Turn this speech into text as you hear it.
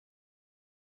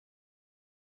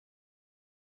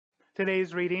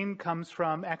Today's reading comes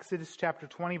from Exodus chapter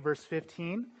 20, verse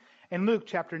 15, and Luke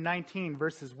chapter 19,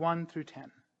 verses 1 through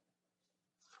 10.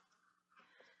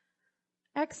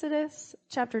 Exodus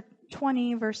chapter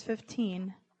 20, verse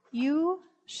 15. You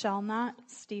shall not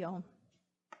steal.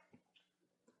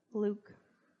 Luke.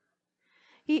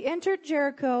 He entered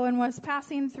Jericho and was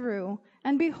passing through,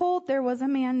 and behold, there was a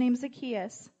man named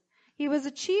Zacchaeus. He was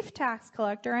a chief tax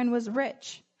collector and was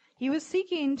rich. He was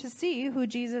seeking to see who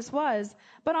Jesus was,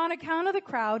 but on account of the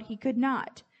crowd he could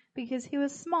not, because he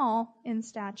was small in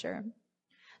stature.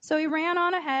 So he ran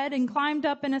on ahead and climbed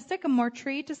up in a sycamore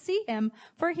tree to see him,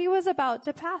 for he was about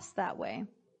to pass that way.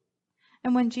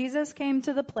 And when Jesus came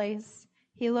to the place,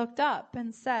 he looked up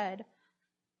and said,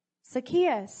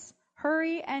 Zacchaeus,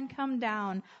 hurry and come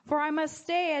down, for I must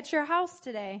stay at your house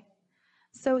today.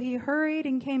 So he hurried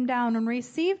and came down and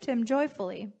received him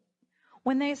joyfully.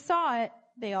 When they saw it,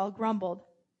 they all grumbled.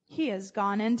 He has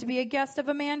gone in to be a guest of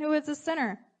a man who is a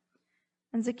sinner.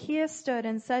 And Zacchaeus stood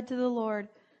and said to the Lord,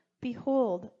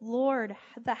 Behold, Lord,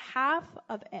 the half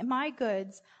of my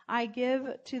goods I give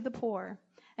to the poor.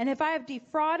 And if I have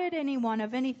defrauded anyone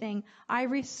of anything, I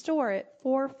restore it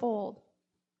fourfold.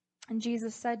 And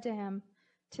Jesus said to him,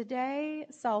 Today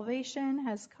salvation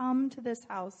has come to this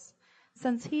house,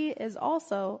 since he is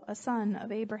also a son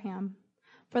of Abraham.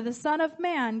 For the Son of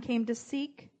Man came to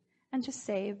seek and to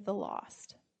save the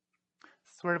lost.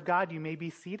 Word of God, you may be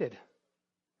seated.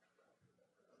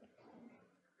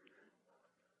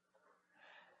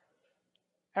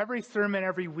 Every sermon,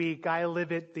 every week, I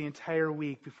live it the entire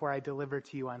week before I deliver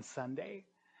to you on Sunday.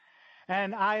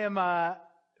 And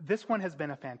this one has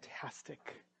been a fantastic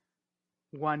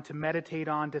one to meditate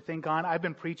on, to think on. I've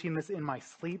been preaching this in my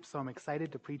sleep, so I'm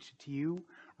excited to preach it to you,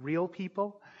 real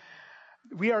people.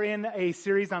 We are in a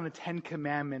series on the Ten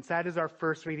Commandments. That is our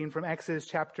first reading from Exodus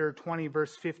chapter 20,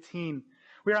 verse 15.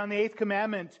 We are on the eighth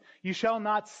commandment, you shall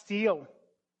not steal.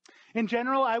 In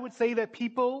general, I would say that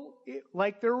people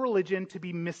like their religion to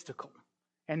be mystical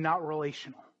and not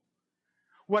relational.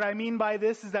 What I mean by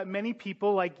this is that many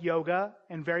people like yoga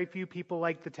and very few people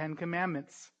like the Ten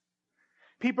Commandments.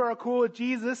 People are cool with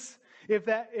Jesus if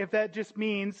that just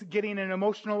means getting an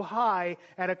emotional high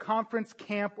at a conference,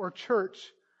 camp, or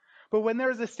church. But when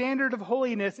there's a standard of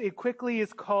holiness, it quickly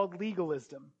is called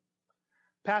legalism.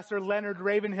 Pastor Leonard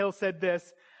Ravenhill said this,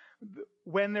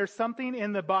 when there's something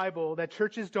in the Bible that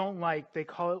churches don't like, they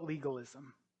call it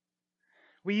legalism.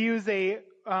 We used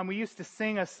to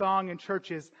sing a song in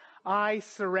churches, I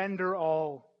surrender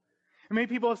all. And many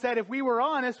people have said if we were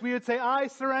honest, we would say, I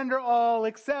surrender all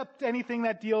except anything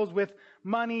that deals with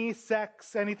money,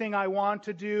 sex, anything I want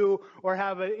to do or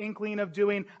have an inkling of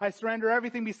doing. I surrender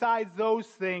everything besides those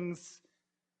things.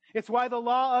 It's why the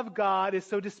law of God is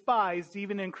so despised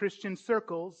even in Christian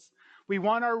circles. We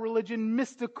want our religion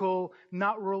mystical,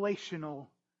 not relational.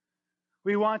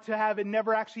 We want to have it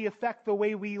never actually affect the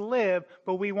way we live,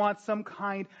 but we want some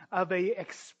kind of a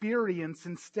experience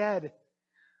instead.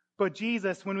 But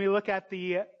Jesus, when we look at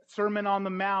the Sermon on the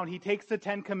Mount, he takes the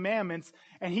Ten Commandments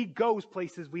and he goes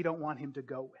places we don't want him to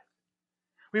go with.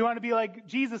 We want to be like,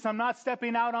 Jesus, I'm not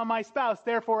stepping out on my spouse,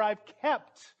 therefore I've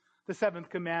kept the seventh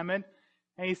commandment.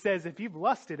 And he says, if you've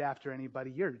lusted after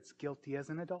anybody, you're as guilty as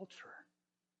an adulterer.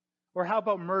 Or how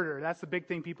about murder? That's the big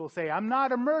thing people say. I'm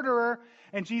not a murderer.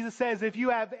 And Jesus says, if you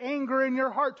have anger in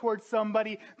your heart towards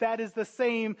somebody, that is the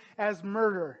same as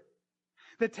murder.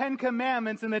 The Ten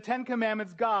Commandments and the Ten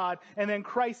Commandments God and then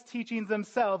Christ's teachings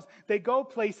themselves, they go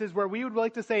places where we would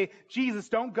like to say, Jesus,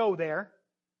 don't go there.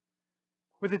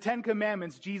 With the Ten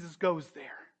Commandments, Jesus goes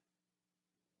there.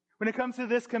 When it comes to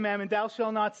this commandment, thou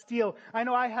shalt not steal, I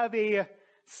know I have a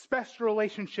special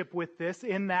relationship with this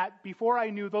in that before I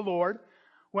knew the Lord,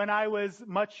 when I was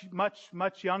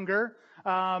much younger,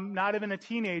 not even a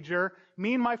teenager,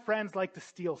 me and my friends liked to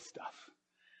steal stuff.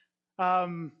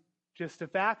 Just a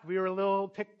fact, we were little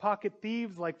pickpocket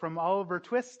thieves like from Oliver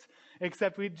Twist,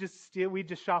 except we'd just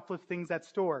shoplift things at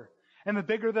store. And the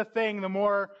bigger the thing, the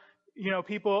more,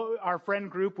 people, our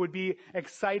friend group would be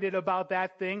excited about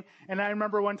that thing. And I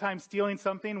remember one time stealing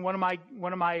something, one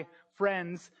of my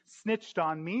friends snitched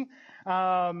on me.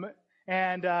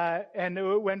 And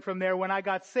it went from there. When I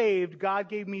got saved, God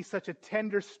gave me such a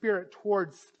tender spirit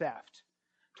towards theft,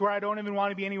 to where I don't even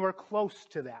want to be anywhere close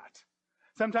to that.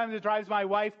 Sometimes it drives my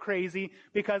wife crazy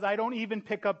because I don't even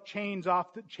pick up change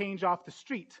off the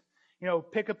street.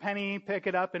 Pick a penny, pick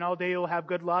it up, and all day you'll have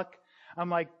good luck. I'm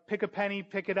like, pick a penny,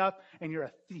 pick it up, and you're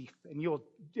a thief, and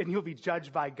you'll be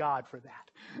judged by God for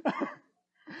that.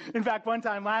 In fact, one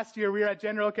time last year, we were at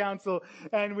General Council,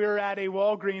 and we were at a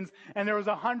Walgreens, and there was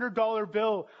a $100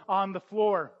 bill on the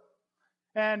floor.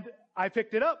 And I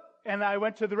picked it up. and I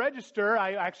went to the register.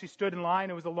 I actually stood in line.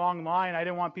 It was a long line. I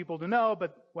didn't want people to know,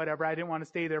 but whatever. I didn't want to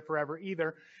stay there forever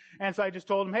either. And so I just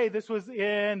told them, hey, this was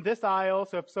in this aisle.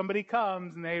 So if somebody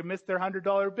comes and they miss their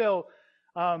 $100 bill,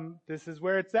 this is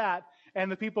where it's at.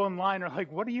 And the people in line are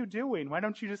like, what are you doing? Why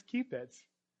don't you just keep it?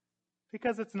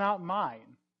 Because it's not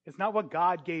mine. It's not what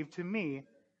God gave to me.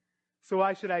 So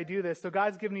why should I do this? So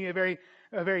God's given me a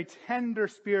very tender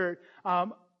spirit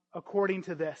according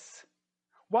to this.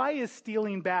 Why is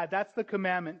stealing bad? That's the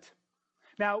commandment.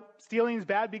 Now, stealing is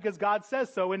bad because God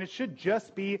says so, and it should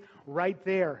just be right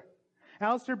there.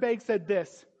 Alistair Begg said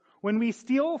this: when we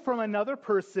steal from another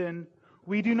person,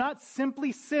 we do not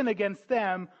simply sin against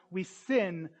them, we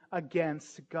sin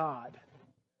against God.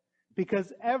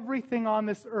 Because everything on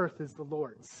this earth is the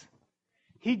Lord's.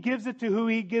 He gives it to who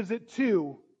He gives it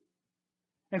to.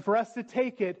 And for us to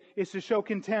take it is to show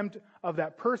contempt of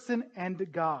that person and to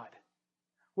God.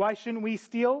 Why shouldn't we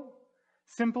steal?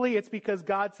 Simply, it's because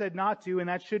God said not to, and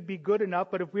that should be good enough.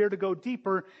 But if we are to go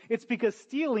deeper, it's because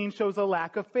stealing shows a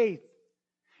lack of faith.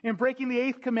 In breaking the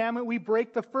 8th commandment, we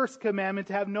break the 1st commandment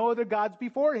to have no other gods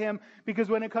before Him, because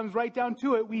when it comes right down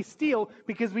to it, we steal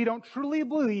because we don't truly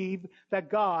believe that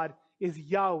God is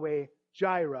Yahweh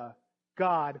Jireh,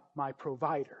 God my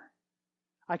provider.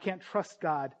 I can't trust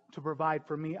God to provide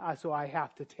for me, so I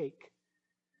have to take.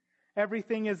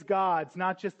 Everything is God's,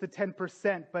 not just the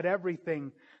 10%, but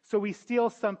everything. So we steal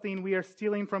something, we are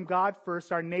stealing from God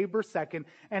first, our neighbor second,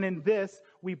 and in this,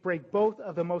 we break both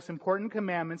of the most important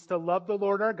commandments: to love the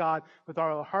Lord our God with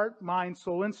our heart, mind,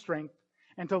 soul, and strength,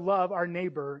 and to love our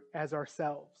neighbor as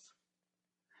ourselves.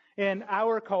 In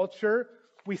our culture,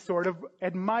 we sort of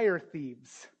admire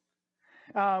thieves.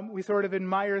 We sort of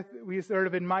admire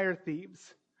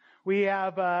thieves. We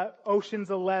have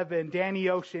Ocean's 11, Danny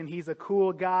Ocean. He's a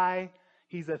cool guy.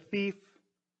 He's a thief.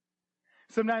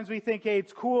 Sometimes we think, hey,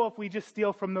 it's cool if we just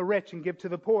steal from the rich and give to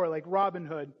the poor, like Robin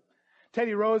Hood.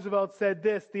 Teddy Roosevelt said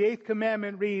this: the 8th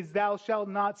commandment reads, thou shalt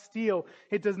not steal.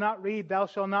 It does not read, thou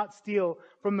shalt not steal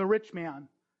from the rich man.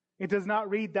 It does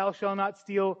not read, thou shalt not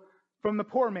steal from the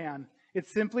poor man. It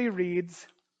simply reads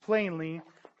plainly,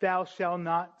 thou shalt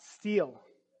not steal.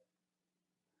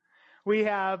 We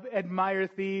have admire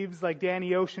thieves like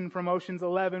Danny Ocean from Ocean's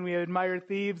 11. We admire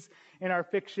thieves in our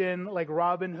fiction like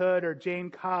Robin Hood or Jane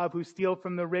Cobb, who steal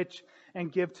from the rich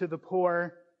and give to the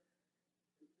poor.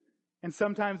 And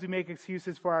sometimes we make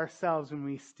excuses for ourselves when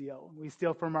we steal. We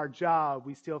steal from our job.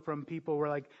 We steal from people. We're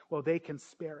like, well, they can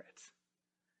spare it.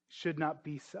 Should not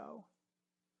be so.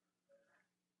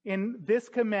 In this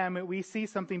commandment, we see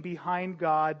something behind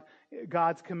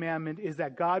God's commandment is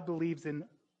that God believes in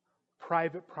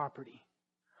private property.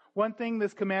 One thing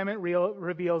this commandment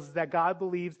reveals is that God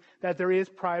believes that there is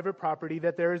private property,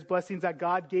 that there is blessings that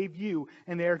God gave you,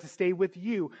 and they are to stay with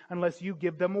you unless you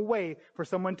give them away. For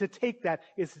someone to take that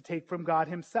is to take from God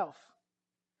Himself.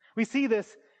 We see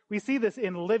this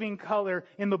in living color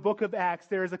in the book of Acts.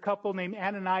 There is a couple named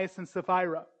Ananias and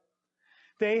Sapphira.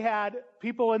 They had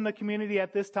people in the community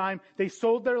at this time. They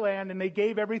sold their land and they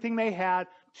gave everything they had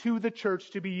to the church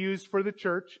to be used for the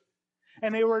church.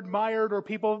 And they were admired, or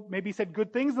people maybe said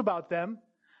good things about them.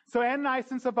 So Ananias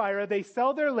and Sapphira, they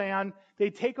sell their land, they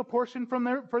take a portion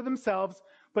for themselves,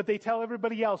 but they tell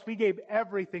everybody else, we gave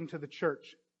everything to the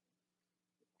church.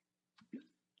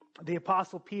 The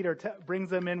Apostle Peter brings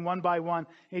them in one by one.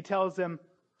 He tells them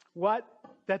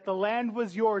that the land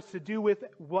was yours to do with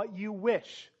what you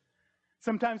wish.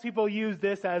 Sometimes people use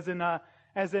this as in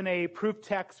a proof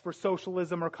text for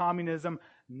socialism or communism.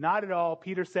 Not at all.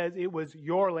 Peter says it was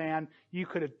your land. You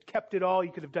could have kept it all.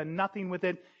 You could have done nothing with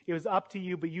it. It was up to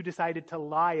you, but you decided to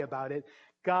lie about it.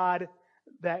 God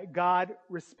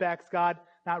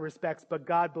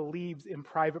believes in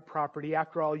private property.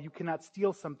 After all, you cannot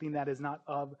steal something that is not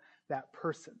of that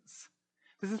person's.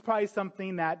 This is probably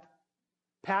something that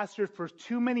pastors for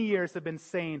too many years have been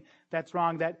saying that's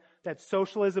wrong, that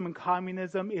socialism and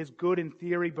communism is good in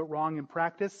theory but wrong in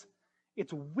practice.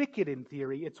 It's wicked in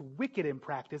theory, it's wicked in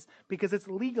practice because it's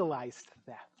legalized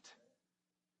theft.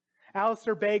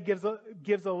 Alistair Begg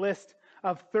gives a list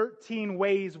of 13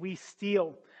 ways we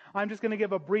steal. I'm just going to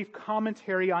give a brief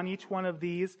commentary on each one of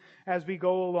these as we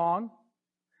go along.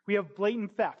 We have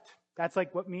blatant theft. That's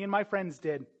like what me and my friends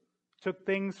did. Took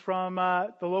things from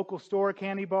the local store,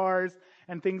 candy bars,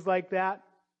 and things like that.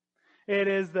 It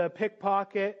is the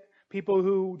pickpocket, people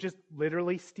who just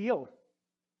literally steal.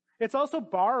 It's also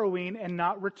borrowing and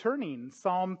not returning.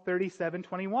 Psalm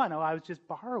 37:21. Oh, I was just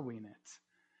borrowing it.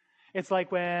 It's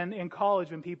like when in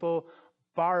college when people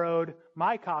borrowed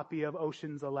my copy of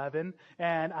Ocean's 11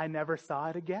 and I never saw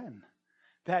it again.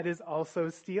 That is also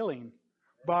stealing.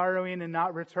 Borrowing and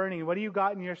not returning. What do you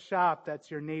got in your shop that's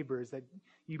your neighbor's that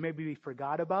you maybe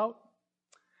forgot about?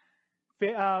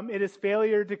 It is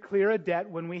failure to clear a debt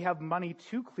when we have money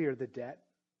to clear the debt.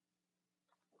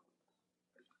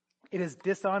 It is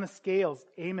dishonest scales,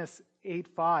 Amos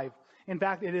 8:5. In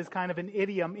fact, it is kind of an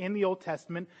idiom in the Old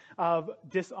Testament of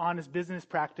dishonest business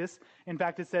practice. In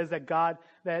fact, it says that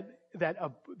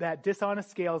that dishonest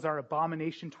scales are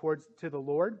abomination to the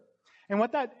Lord. And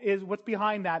what's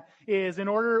behind that is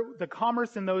the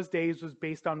commerce in those days was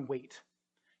based on weight.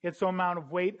 It's some amount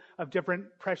of weight of different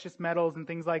precious metals and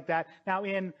things like that. Now,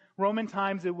 in Roman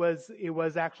times, it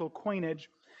was actual coinage.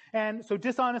 And so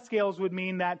dishonest scales would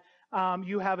mean that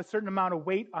you have a certain amount of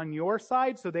weight on your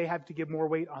side, so they have to give more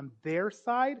weight on their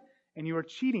side, and you are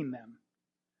cheating them.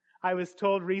 I was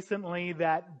told recently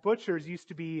that butchers used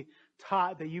to be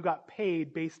taught that you got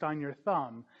paid based on your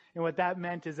thumb. And what that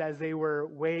meant is as they were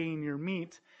weighing your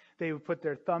meat, they would put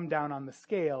their thumb down on the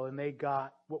scale, and they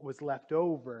got what was left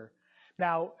over.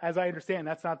 Now, as I understand,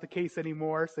 that's not the case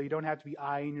anymore, so you don't have to be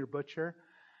eyeing your butcher.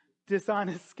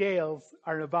 Dishonest scales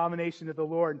are an abomination to the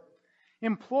Lord.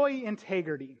 Employee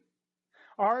integrity.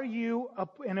 Are you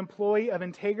an employee of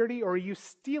integrity, or are you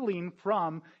stealing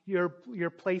from your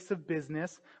place of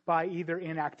business by either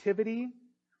inactivity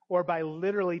or by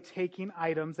literally taking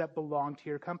items that belong to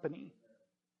your company?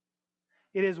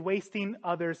 It is wasting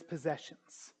others'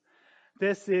 possessions.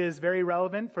 This is very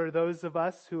relevant for those of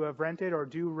us who have rented or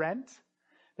do rent.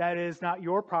 That is not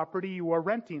your property, you are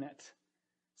renting it.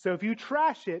 So if you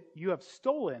trash it, you have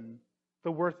stolen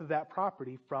the worth of that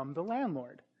property from the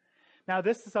landlord. Now,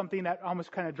 this is something that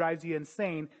almost kind of drives you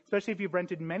insane, especially if you've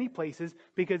rented many places,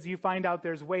 because you find out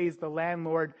there's ways the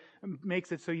landlord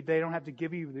makes it so they don't have to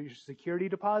give you your security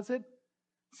deposit.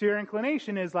 So your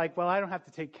inclination is like, well, I don't have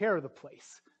to take care of the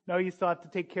place. No, you still have to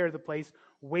take care of the place.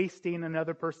 Wasting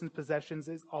another person's possessions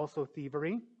is also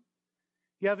thievery.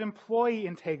 You have employee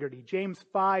integrity. James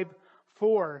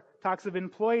 5:4 talks of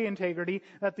employee integrity,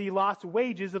 that the lost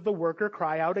wages of the worker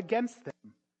cry out against them.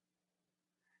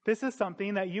 This is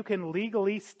something that you can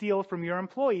legally steal from your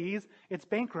employees. It's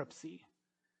bankruptcy.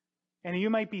 And you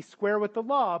might be square with the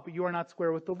law, but you are not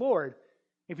square with the Lord.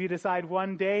 If you decide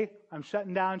one day, I'm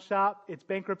shutting down shop, it's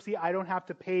bankruptcy, I don't have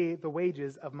to pay the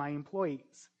wages of my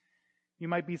employees. You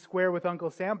might be square with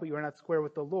Uncle Sam, but you are not square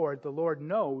with the Lord. The Lord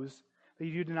knows that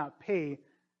you do not pay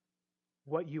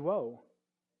what you owe.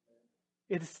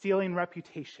 It is stealing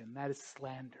reputation. That is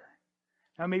slander.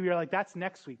 Now maybe you're like, that's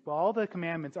next week. Well, all the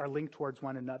commandments are linked towards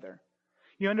one another.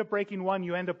 You end up breaking one,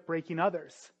 you end up breaking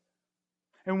others.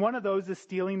 And one of those is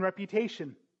stealing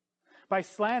reputation. By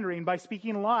slandering, by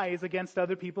speaking lies against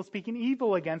other people, speaking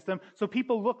evil against them, so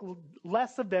people look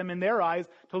less of them in their eyes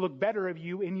to look better of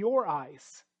you in your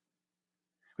eyes.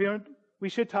 We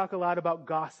should talk a lot about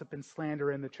gossip and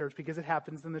slander in the church because it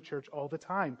happens in the church all the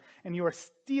time. And you are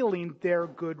stealing their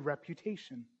good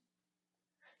reputation.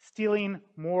 Stealing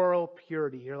moral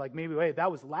purity. You're like, maybe, wait,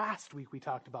 that was last week we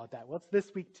talked about that. Well, it's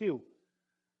this week too.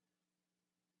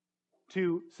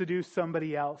 To seduce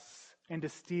somebody else and to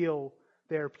steal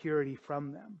their purity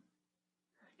from them.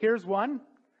 Here's one.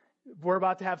 We're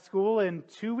about to have school in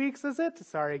 2 weeks, is it?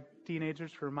 Sorry,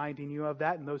 teenagers, for reminding you of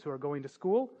that and those who are going to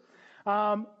school.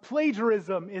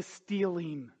 Plagiarism is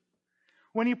stealing.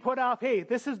 When you put off, hey,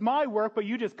 this is my work, but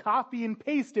you just copy and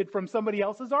paste it from somebody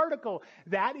else's article.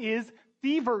 That is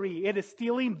thievery. It is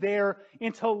stealing their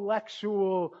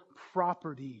intellectual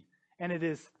property, and it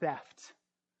is theft.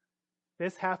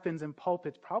 This happens in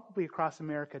pulpits probably across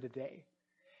America today,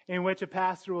 in which a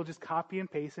pastor will just copy and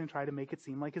paste and try to make it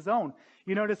seem like his own.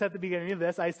 You notice at the beginning of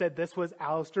this, I said this was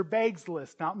Alistair Begg's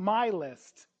list, not my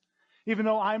list. Even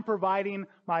though I'm providing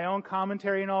my own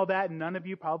commentary and all that, and none of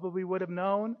you probably would have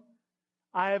known,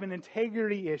 I have an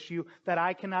integrity issue that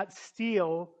I cannot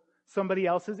steal somebody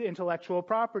else's intellectual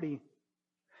property.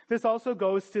 This also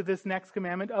goes to this next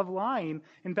commandment of lying.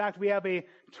 In fact, we have a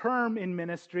term in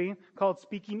ministry called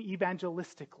speaking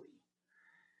evangelistically.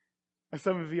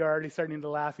 Some of you are already starting to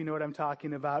laugh. You know what I'm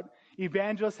talking about.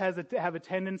 Evangelists have a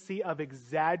tendency of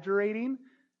exaggerating,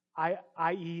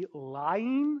 i.e.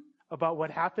 lying about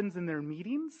what happens in their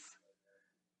meetings.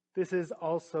 This is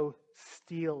also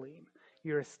stealing.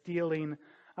 You're stealing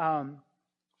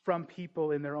from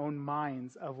people in their own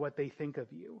minds of what they think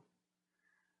of you.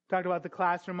 Talked about the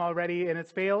classroom already, and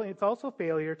it's also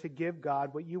failure to give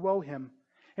God what you owe him.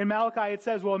 In Malachi it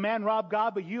says, well, a man robbed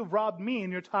God, but you've robbed me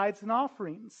in your tithes and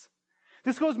offerings.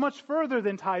 This goes much further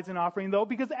than tithes and offering, though,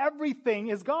 because everything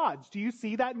is God's. Do you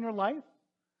see that in your life?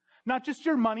 Not just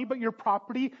your money, but your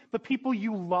property, the people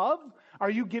you love.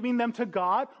 Are you giving them to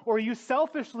God, or are you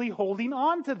selfishly holding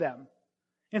on to them?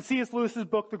 In C.S. Lewis's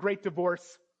book, The Great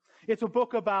Divorce, It's a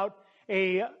book about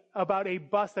a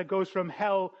bus that goes from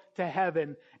hell to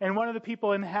heaven. And one of the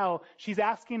people in hell, she's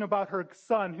asking about her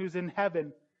son who's in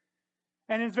heaven.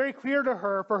 And it's very clear to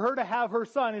her, for her to have her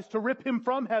son is to rip him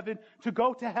from heaven, to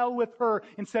go to hell with her,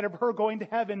 instead of her going to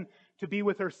heaven to be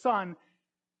with her son.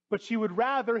 But she would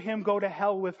rather him go to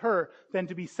hell with her than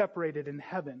to be separated in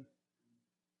heaven.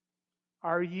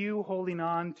 Are you holding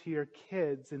on to your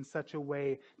kids in such a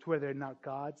way to where they're not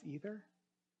God's either?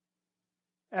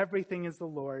 Everything is the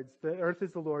Lord's. The earth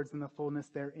is the Lord's and the fullness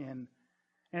therein.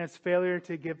 And it's failure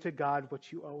to give to God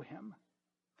what you owe him.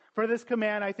 For this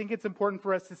command, I think it's important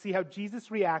for us to see how Jesus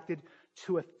reacted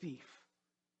to a thief.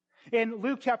 In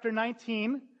Luke chapter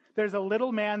 19, there's a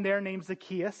little man there named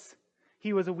Zacchaeus.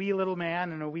 He was a wee little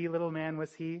man, and a wee little man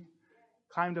was he.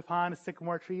 Climbed upon a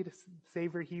sycamore tree to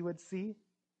savor he would see.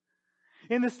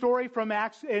 In the story from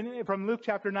Luke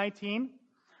chapter 19,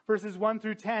 verses 1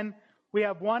 through 10, we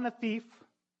have 1, a thief,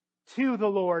 2, the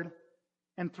Lord,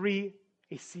 and 3,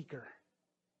 a seeker.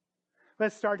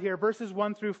 Let's start here. Verses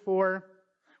 1 through 4,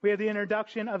 we have the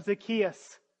introduction of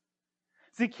Zacchaeus.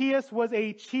 Zacchaeus was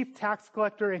a chief tax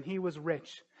collector, and he was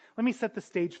rich. Let me set the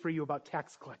stage for you about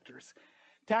tax collectors.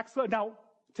 Now,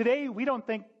 today we don't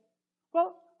think,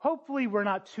 well, hopefully we're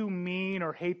not too mean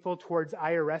or hateful towards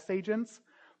IRS agents,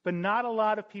 but not a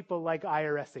lot of people like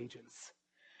IRS agents.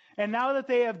 And now that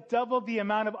they have doubled the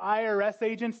amount of IRS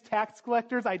agents, tax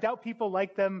collectors, I doubt people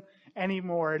like them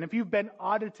anymore. And if you've been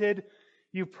audited,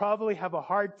 you probably have a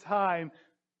hard time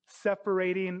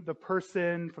separating the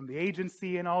person from the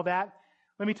agency and all that.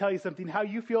 Let me tell you something. How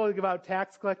you feel about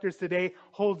tax collectors today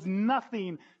holds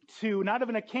nothing to, not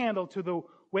even a candle to the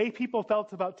way people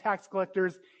felt about tax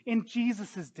collectors in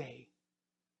Jesus' day.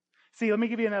 See, let me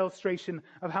give you an illustration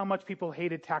of how much people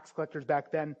hated tax collectors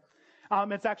back then.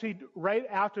 It's actually right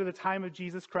after the time of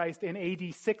Jesus Christ in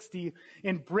AD 60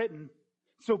 in Britain.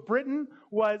 So Britain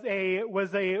was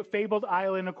a fabled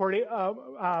island according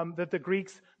that the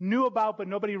Greeks knew about, but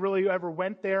nobody really ever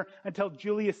went there until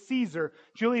Julius Caesar.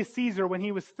 Julius Caesar, when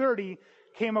he was 30,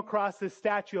 came across this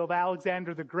statue of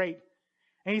Alexander the Great.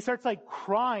 And he starts like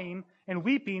crying and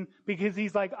weeping because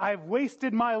he's like, I've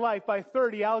wasted my life. By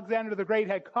 30, Alexander the Great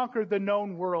had conquered the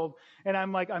known world. And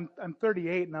I'm like, I'm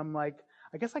 38, and I'm like,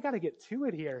 I guess I got to get to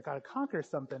it here. Got to conquer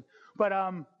something. But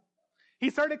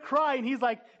he started crying. He's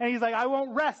like, I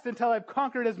won't rest until I've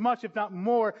conquered as much, if not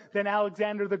more, than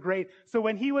Alexander the Great. So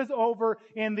when he was over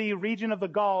in the region of the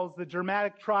Gauls, the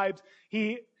Germanic tribes,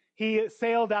 he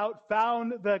sailed out,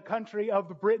 found the country of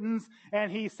the Britons,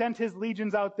 and he sent his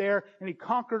legions out there, and he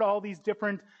conquered all these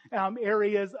different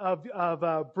areas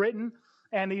of Britain,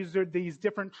 and these are these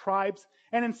different tribes.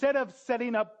 And instead of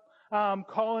setting up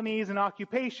colonies and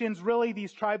occupations, really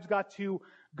these tribes got to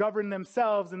govern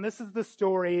themselves. And this is the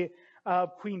story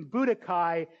of Queen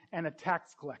Boudicca and a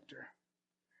tax collector.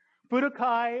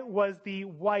 Boudicca was the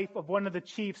wife of one of the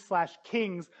chiefs /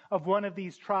 kings of one of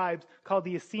these tribes called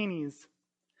the Essenes.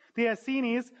 The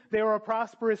Essenes, they were a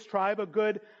prosperous tribe, a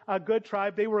good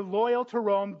tribe. They were loyal to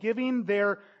Rome, giving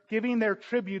their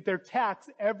tribute, their tax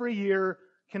every year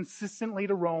consistently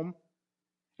to Rome.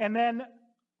 And then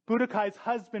Boudicca's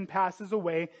husband passes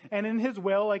away, and in his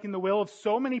will, like in the will of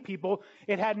so many people,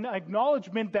 it had an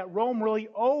acknowledgement that Rome really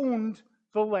owned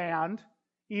the land,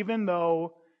 even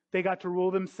though they got to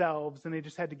rule themselves and they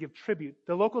just had to give tribute.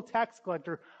 The local tax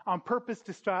collector on purpose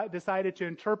decided to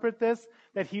interpret this,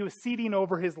 that he was ceding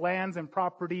over his lands and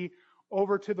property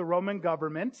over to the Roman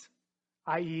government,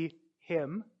 i.e.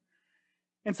 him.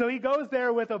 And so he goes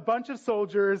there with a bunch of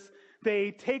soldiers.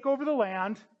 They take over the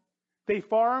land. They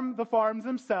farm the farms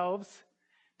themselves.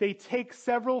 They take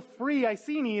several free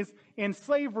Essenes in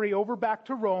slavery over back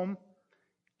to Rome.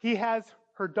 He has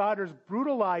her daughters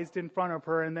brutalized in front of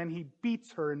her, and then he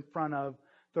beats her in front of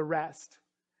the rest.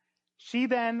 She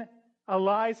then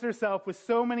allies herself with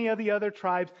so many of the other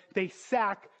tribes. They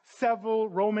sack several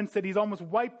Roman cities, almost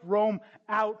wipe Rome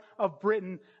out of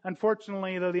Britain.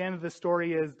 Unfortunately, though, the end of the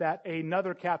story is that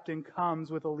another captain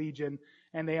comes with a legion,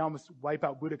 and they almost wipe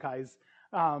out Boudicca's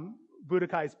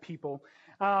people.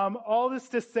 All this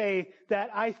to say that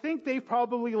I think they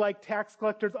probably liked tax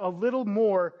collectors a little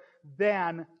more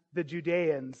than the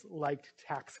Judeans liked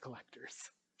tax collectors.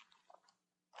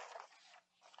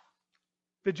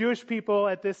 The Jewish people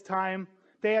at this time,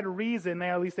 they had reason,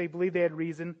 at least they believed they had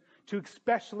reason, to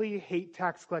especially hate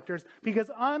tax collectors, because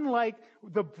unlike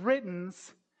the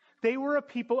Britons, they were a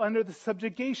people under the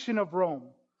subjugation of Rome.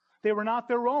 They were not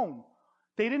their own.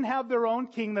 They didn't have their own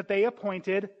king that they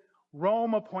appointed.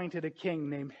 Rome appointed a king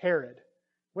named Herod.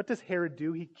 What does Herod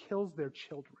do? He kills their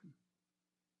children.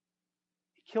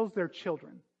 He kills their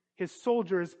children. His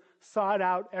soldiers sought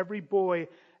out every boy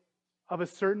of a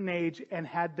certain age and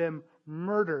had them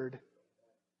murdered.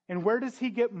 And where does he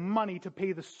get money to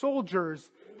pay the soldiers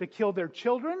that killed their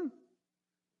children?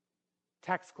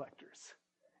 Tax collectors.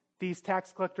 These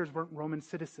tax collectors weren't Roman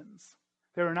citizens.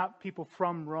 They were not people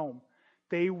from Rome.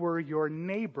 They were your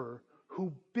neighbor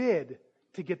who bid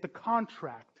to get the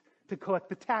contract to collect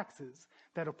the taxes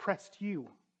that oppressed you.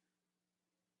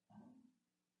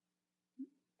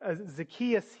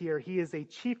 Zacchaeus here, he is a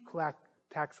chief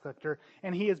tax collector,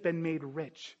 and he has been made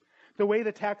rich. The way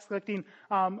the tax collecting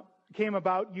came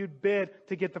about, you'd bid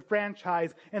to get the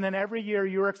franchise, and then every year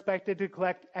you were expected to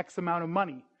collect X amount of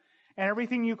money. And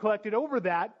everything you collected over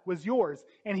that was yours.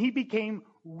 And he became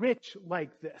rich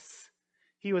like this.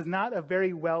 He was not a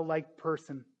very well-liked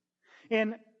person.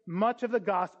 In much of the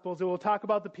Gospels, it will talk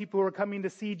about the people who are coming to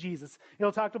see Jesus.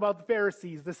 It'll talk about the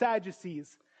Pharisees, the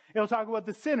Sadducees. It'll talk about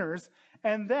the sinners.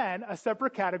 And then a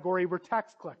separate category were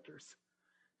tax collectors.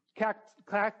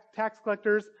 Tax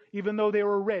collectors, even though they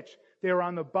were rich, they were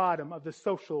on the bottom of the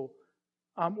social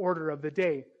order of the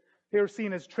day. They were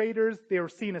seen as traitors, they were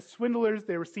seen as swindlers,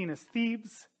 they were seen as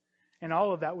thieves, and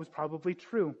all of that was probably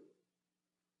true.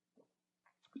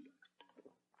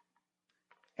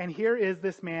 And here is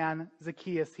this man,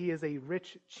 Zacchaeus. He is a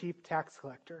rich chief tax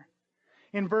collector.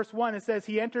 In verse 1, it says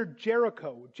he entered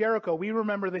Jericho. Jericho, we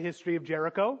remember the history of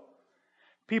Jericho.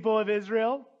 People of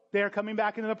Israel, they are coming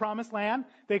back into the promised land.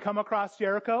 They come across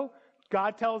Jericho.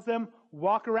 God tells them,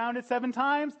 walk around it 7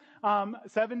 times,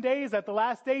 7 days. At the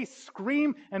last day,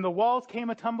 scream, and the walls came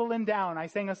a-tumbling down. I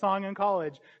sang a song in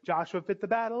college. Joshua fit the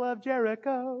battle of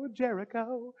Jericho,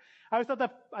 Jericho. I thought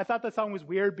that song was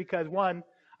weird because, one,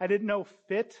 I didn't know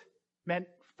fit meant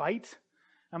fight.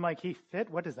 I'm like, he fit?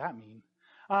 What does that mean?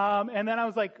 And then I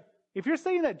was like, if you're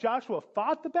saying that Joshua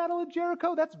fought the battle of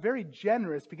Jericho, that's very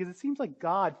generous because it seems like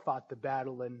God fought the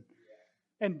battle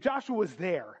and Joshua was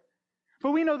there.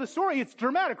 But we know the story. It's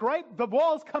dramatic, right? The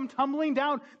walls come tumbling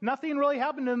down. Nothing really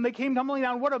happened to them. They came tumbling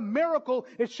down. What a miracle.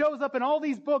 It shows up in all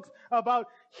these books about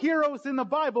heroes in the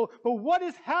Bible. But what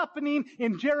is happening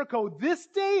in Jericho this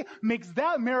day makes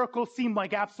that miracle seem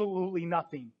like absolutely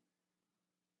nothing.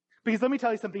 Because let me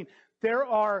tell you something. There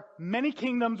are many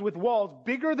kingdoms with walls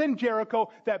bigger than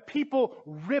Jericho that people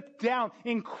ripped down,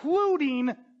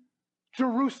 including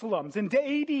Jerusalem's. In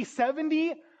AD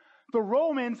 70, the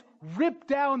Romans ripped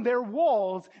down their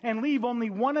walls and leave only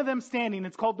one of them standing.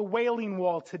 It's called the Wailing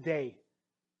Wall today.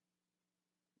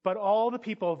 But all the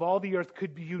people of all the earth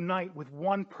could unite with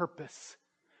one purpose: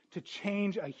 to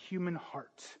change a human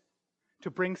heart,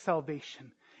 to bring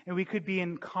salvation. And we could be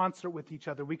in concert with each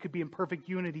other. We could be in perfect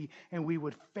unity, and we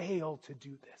would fail to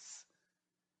do this.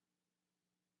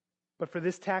 But for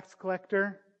this tax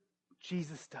collector,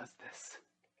 Jesus does this.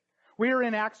 We are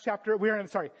in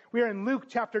Luke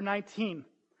chapter 19.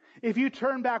 If you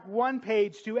turn back one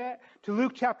page to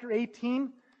Luke chapter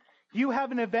 18, you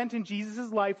have an event in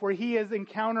Jesus' life where he is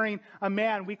encountering a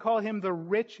man. We call him the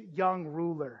rich young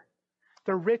ruler.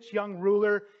 The rich young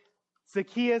ruler.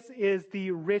 Zacchaeus is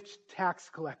the rich tax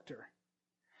collector.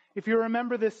 If you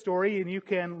remember this story, and you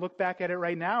can look back at it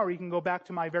right now, or you can go back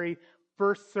to my very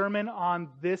first sermon on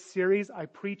this series, I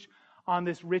preach on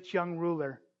this rich young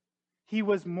ruler. He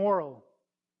was moral.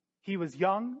 He was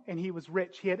young and he was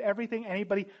rich. He had everything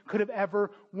anybody could have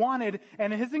ever wanted.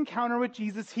 And in his encounter with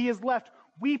Jesus, he is left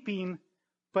weeping.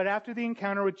 But after the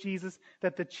encounter with Jesus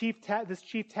that this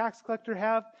chief tax collector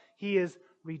have, he is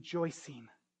rejoicing.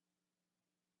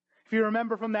 If you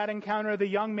remember from that encounter, the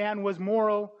young man was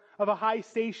moral, of a high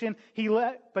station.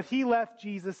 But he left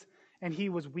Jesus and he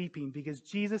was weeping because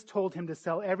Jesus told him to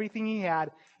sell everything he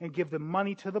had and give the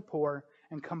money to the poor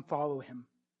and come follow him.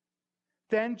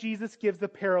 Then Jesus gives the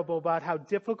parable about how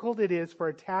difficult it is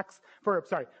for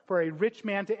a rich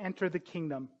man to enter the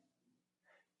kingdom.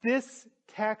 This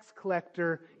tax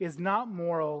collector is not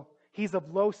moral. He's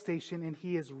of low station and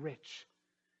he is rich.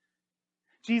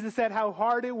 Jesus said how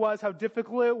hard it was, how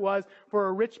difficult it was for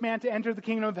a rich man to enter the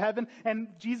kingdom of heaven. And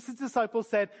Jesus' disciples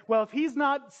said, well, if he's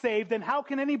not saved, then how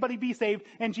can anybody be saved?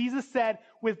 And Jesus said,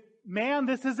 with man,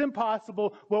 this is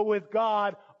impossible, but with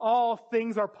God, all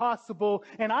things are possible.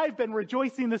 And I've been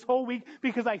rejoicing this whole week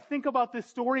because I think about this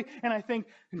story and I think,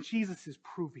 and Jesus is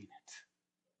proving it.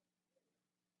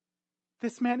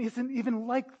 This man isn't even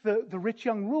like the rich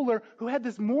young ruler who had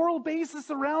this moral basis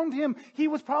around him. He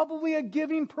was probably a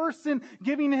giving person,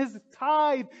 giving his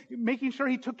tithe, making sure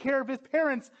he took care of his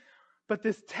parents. But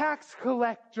this tax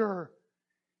collector,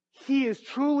 he is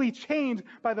truly changed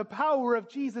by the power of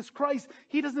Jesus Christ.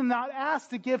 He does not ask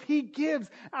to give. He gives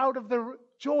out of the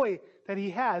joy that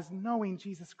he has knowing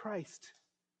Jesus Christ.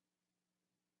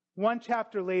 One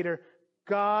chapter later,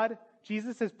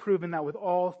 Jesus has proven that with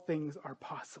all things are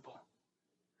possible.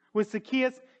 With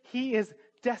Zacchaeus, he is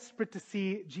desperate to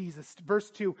see Jesus.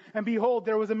 Verse 2, and behold,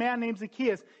 there was a man named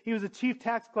Zacchaeus. He was a chief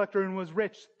tax collector and was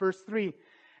rich. Verse 3,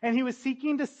 and he was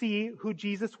seeking to see who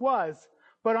Jesus was.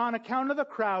 But on account of the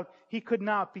crowd, he could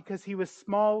not, because he was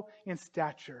small in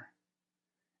stature.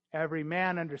 Every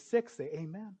man under 6, say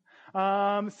amen.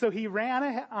 So he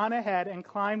ran on ahead and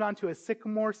climbed onto a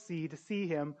sycamore tree to see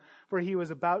him, for he was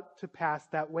about to pass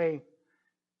that way.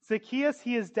 Zacchaeus,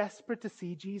 he is desperate to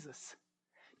see Jesus.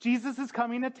 Jesus is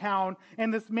coming to town,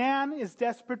 and this man is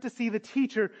desperate to see the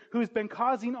teacher who's been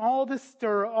causing all this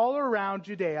stir all around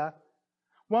Judea.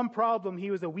 One problem,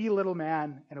 he was a wee little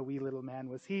man, and a wee little man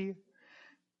was he.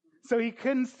 So he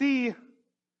couldn't see. And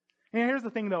here's the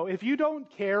thing, though. If you don't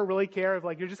really care,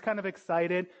 if you're just kind of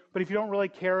excited, but if you don't really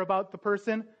care about the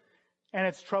person, and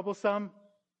it's troublesome,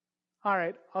 all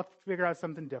right, I'll figure out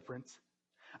something different.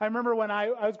 I remember when I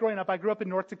was growing up, I grew up in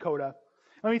North Dakota.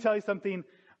 Let me tell you something.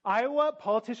 Iowa,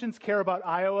 politicians care about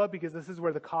Iowa because this is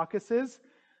where the caucus is.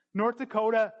 North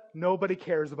Dakota, nobody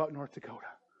cares about North Dakota.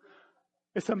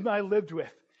 It's something I lived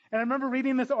with. And I remember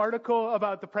reading this article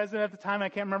about the president at the time. I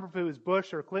can't remember if it was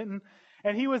Bush or Clinton.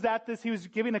 And he was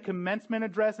giving a commencement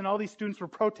address, and all these students were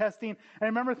protesting. And I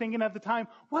remember thinking at the time,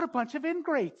 what a bunch of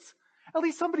ingrates. At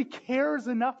least somebody cares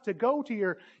enough to go to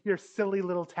your silly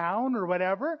little town or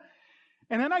whatever.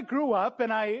 And then I grew up,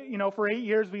 and for 8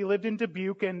 years we lived in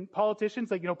Dubuque, and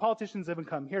politicians, politicians haven't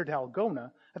come here to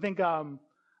Algona. I think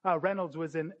Reynolds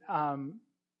was in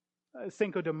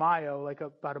Cinco de Mayo,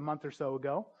 about a month or so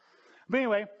ago. But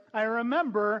anyway, I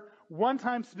remember one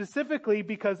time specifically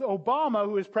because Obama,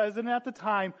 who was president at the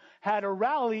time, had a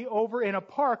rally over in a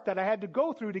park that I had to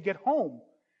go through to get home.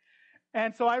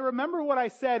 And so I remember what I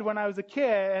said when I was a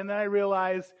kid, and then I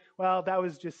realized, well, that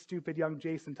was just stupid young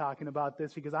Jason talking about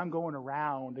this because I'm going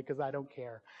around because I don't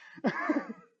care.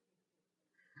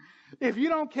 If you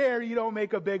don't care, you don't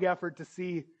make a big effort to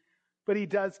see. But he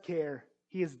does care.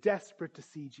 He is desperate to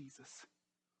see Jesus.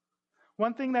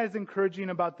 One thing that is encouraging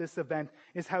about this event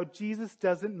is how Jesus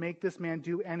doesn't make this man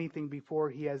do anything before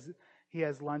he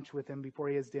has lunch with him, before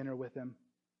he has dinner with him.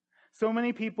 So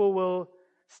many people will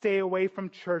stay away from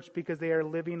church because they are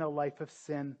living a life of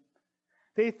sin.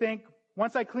 They think,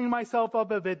 once I clean myself up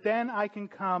a bit, then I can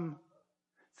come.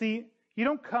 See, you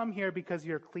don't come here because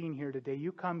you're clean here today.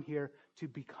 You come here to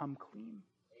become clean.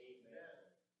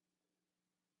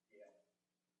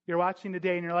 You're watching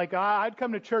today and you're like, I'd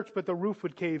come to church, but the roof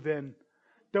would cave in.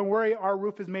 Don't worry, our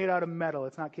roof is made out of metal.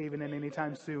 It's not caving in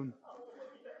anytime soon.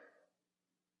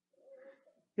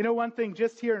 You know one thing,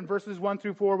 just here in verses 1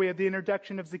 through 4, we have the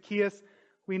introduction of Zacchaeus.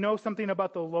 We know something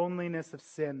about the loneliness of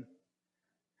sin.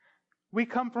 We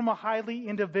come from a highly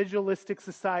individualistic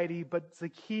society, but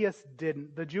Zacchaeus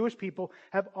didn't. The Jewish people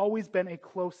have always been a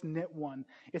close-knit one.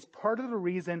 It's part of the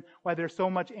reason why there's so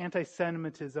much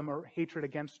anti-Semitism or hatred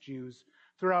against Jews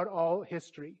throughout all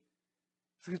history.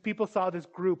 It's because people saw this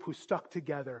group who stuck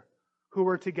together, who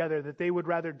were together, that they would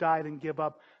rather die than give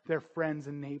up their friends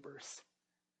and neighbors.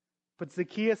 But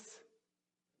Zacchaeus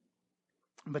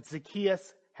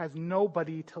has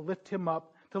nobody to lift him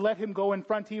up, to let him go in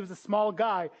front. He was a small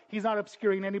guy. He's not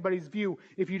obscuring anybody's view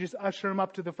if you just usher him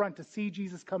up to the front to see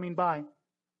Jesus coming by.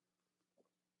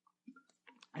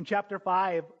 In chapter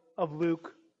 5 of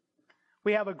Luke,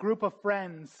 we have a group of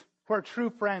friends who are true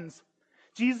friends.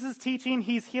 Jesus is teaching,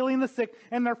 he's healing the sick,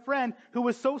 and their friend, who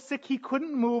was so sick he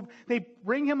couldn't move, they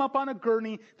bring him up on a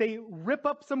gurney, they rip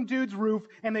up some dude's roof,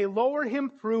 and they lower him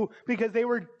through because they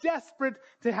were desperate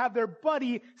to have their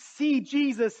buddy see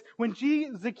Jesus.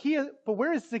 But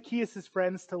where is Zacchaeus'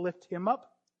 friends to lift him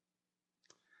up?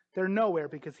 They're nowhere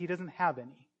because he doesn't have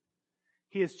any.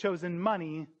 He has chosen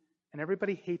money, and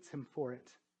everybody hates him for it.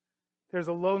 There's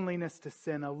a loneliness to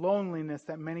sin, a loneliness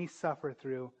that many suffer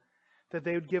through, that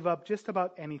they would give up just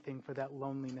about anything for that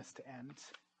loneliness to end.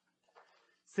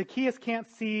 Zacchaeus can't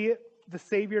see the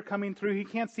Savior coming through. He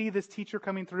can't see this teacher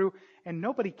coming through, and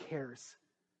nobody cares.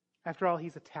 After all,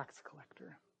 he's a tax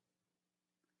collector.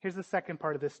 Here's the second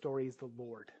part of this story, is the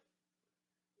Lord.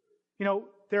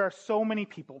 There are so many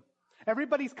people.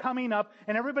 Everybody's coming up,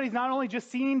 and everybody's not only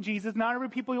just seeing Jesus, not every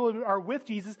people are with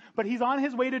Jesus, but he's on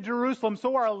his way to Jerusalem.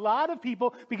 So are a lot of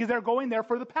people because they're going there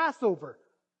for the Passover.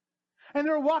 And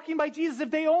they're walking by Jesus.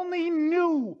 If they only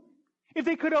knew, if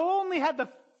they could have only had the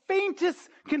faintest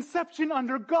conception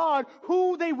under God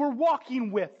who they were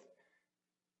walking with,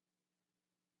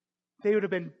 they would have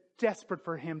been desperate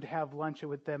for him to have lunch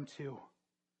with them too,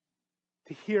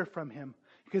 to hear from him,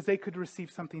 because they could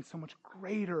receive something so much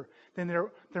greater than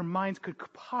their minds could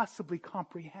possibly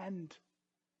comprehend.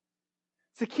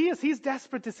 Zacchaeus, he's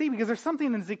desperate to see because there's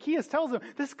something in Zacchaeus tells him,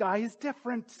 this guy is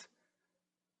different.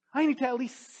 I need to at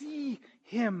least see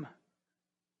him.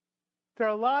 There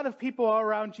are a lot of people all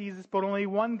around Jesus, but only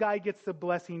one guy gets the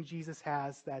blessing Jesus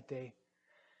has that day.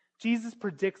 Jesus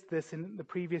predicts this in the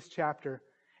previous chapter.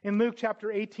 In Luke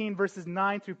chapter 18, verses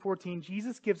 9 through 14,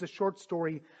 Jesus gives a short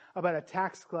story about a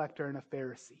tax collector and a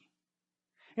Pharisee.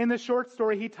 In the short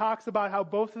story, he talks about how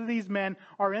both of these men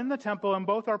are in the temple and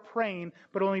both are praying,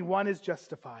 but only one is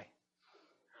justified.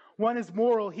 One is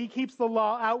moral. He keeps the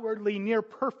law outwardly near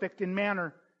perfect in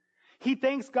manner. He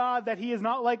thanks God that he is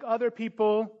not like other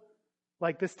people,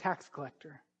 like this tax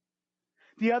collector.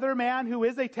 The other man, who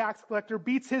is a tax collector,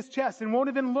 beats his chest and won't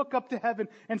even look up to heaven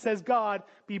and says, God,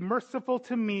 be merciful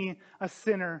to me, a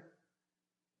sinner.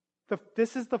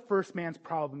 This is the first man's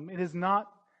problem. It is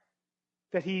not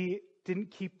that he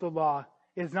didn't keep the law.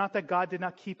 It is not that God did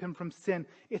not keep him from sin.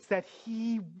 It's that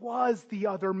he was the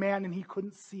other man and he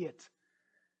couldn't see it.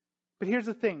 But here's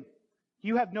the thing.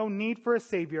 You have no need for a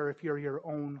Savior if you're your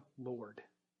own Lord.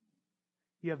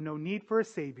 You have no need for a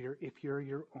Savior if you're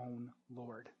your own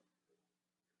Lord.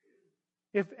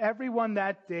 If everyone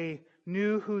that day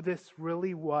knew who this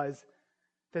really was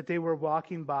that they were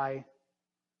walking by,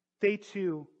 they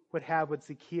too would have what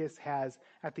Zacchaeus has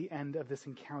at the end of this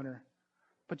encounter.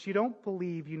 But you don't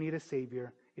believe you need a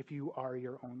Savior if you are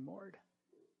your own Lord.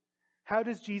 How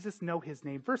does Jesus know his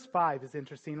name? Verse 5 is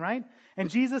interesting, right? And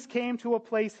Jesus came to a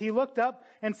place, he looked up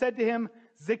and said to him,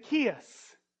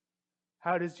 Zacchaeus.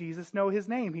 How does Jesus know his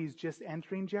name? He's just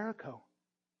entering Jericho.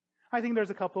 I think there's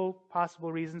a couple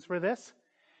possible reasons for this.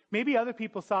 Maybe other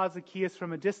people saw Zacchaeus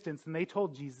from a distance and they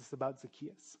told Jesus about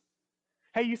Zacchaeus.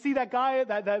 Hey, you see that guy,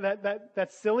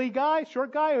 that silly guy,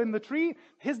 short guy in the tree?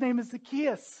 His name is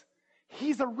Zacchaeus.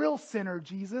 He's a real sinner,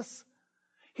 Jesus.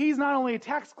 He's not only a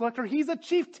tax collector, he's a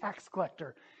chief tax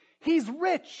collector. He's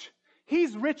rich.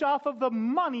 He's rich off of the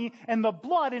money and the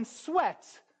blood and sweat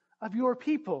of your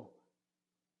people.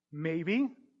 Maybe.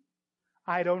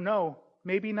 I don't know.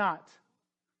 Maybe not.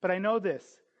 But I know this.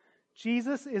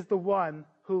 Jesus is the one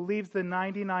who leaves the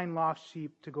 99 lost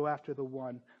sheep to go after the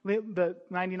one. The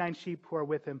 99 sheep who are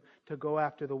with him to go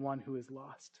after the one who is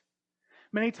lost.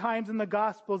 Many times in the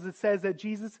Gospels it says that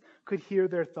Jesus could hear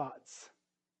their thoughts.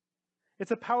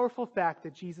 It's a powerful fact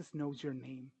that Jesus knows your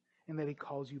name and that he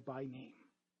calls you by name.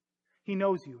 He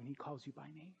knows you and he calls you by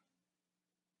name.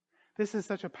 This is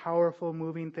such a powerful,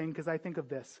 moving thing because I think of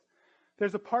this.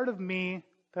 There's a part of me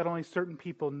that only certain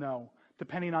people know,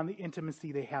 depending on the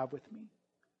intimacy they have with me.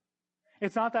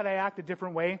 It's not that I act a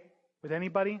different way with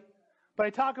anybody, but I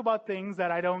talk about things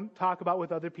that I don't talk about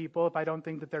with other people if I don't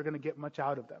think that they're going to get much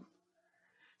out of them.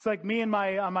 It's like me and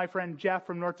my friend Jeff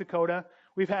from North Dakota.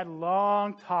 We've had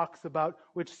long talks about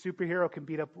which superhero can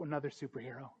beat up another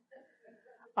superhero.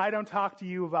 I don't talk to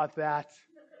you about that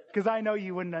because I know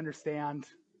you wouldn't understand.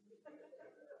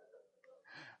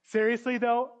 Seriously,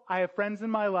 though, I have friends in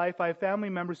my life, I have family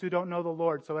members who don't know the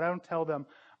Lord, so I don't tell them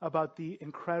about the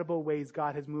incredible ways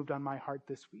God has moved on my heart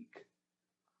this week.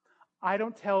 I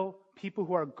don't tell people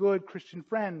who are good Christian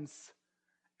friends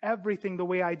everything the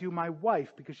way I do my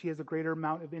wife because she has a greater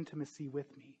amount of intimacy with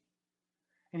me.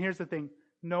 And here's the thing,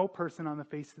 no person on the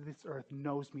face of this earth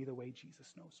knows me the way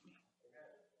Jesus knows me.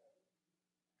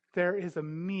 There is a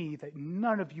me that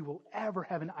none of you will ever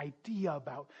have an idea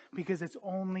about because it's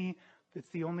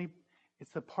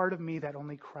the part of me that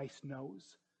only Christ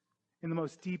knows. In the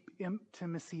most deep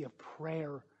intimacy of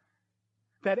prayer,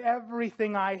 that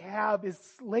everything I have is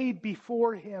laid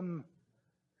before him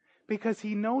because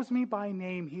he knows me by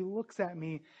name. He looks at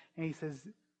me and he says,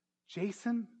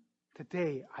 Jason,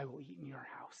 today I will eat in your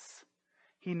house.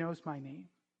 He knows my name.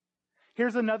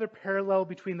 Here's another parallel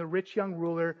between the rich young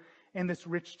ruler and this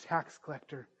rich tax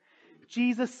collector.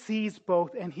 Jesus sees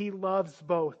both and he loves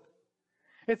both.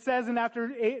 It says in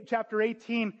chapter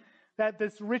 18 that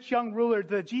this rich young ruler,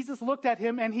 that Jesus looked at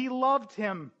him and he loved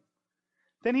him.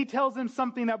 Then he tells him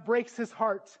something that breaks his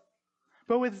heart.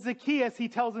 But with Zacchaeus, he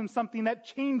tells him something that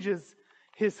changes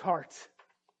his heart.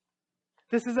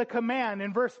 This is a command.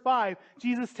 In verse 5,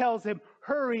 Jesus tells him,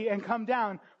 hurry and come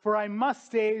down, for I must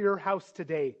stay at your house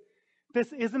today.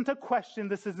 This isn't a question.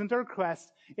 This isn't a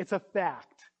request. It's a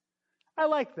fact. I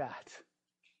like that.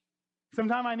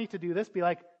 Sometime I need to do this. Be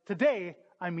like, today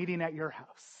I'm meeting at your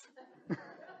house.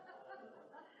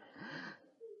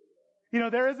 You know,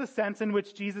 there is a sense in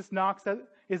which Jesus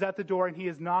is at the door and he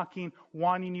is knocking,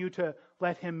 wanting you to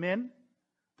let him in.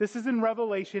 This is in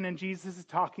Revelation and Jesus is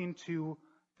talking to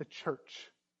the church,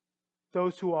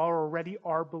 those who already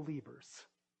are believers.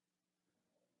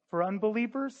 For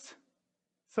unbelievers,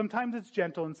 sometimes it's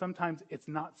gentle and sometimes it's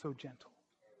not so gentle.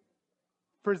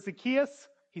 For Zacchaeus,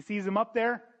 he sees him up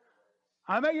there.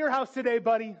 I'm at your house today,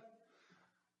 buddy.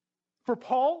 For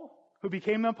Paul, who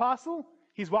became an apostle.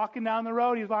 He's walking down the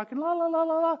road. He's walking, la, la, la,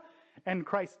 la, la. And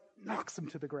Christ knocks him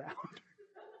to the ground.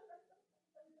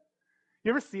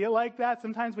 You ever see it like that?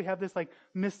 Sometimes we have this like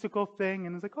mystical thing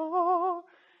and it's like, oh.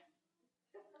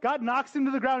 God knocks him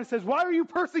to the ground and says, why are you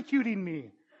persecuting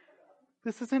me?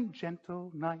 This isn't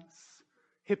gentle, nice,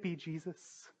 hippie Jesus.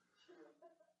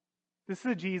 This is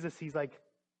a Jesus, he's like,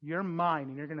 you're mine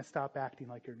and you're going to stop acting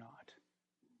like you're not.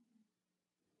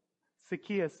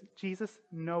 Zacchaeus, Jesus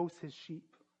knows his sheep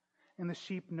and the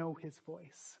sheep know his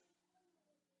voice.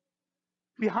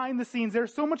 Behind the scenes,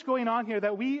 there's so much going on here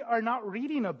that we are not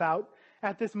reading about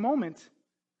at this moment.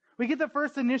 We get the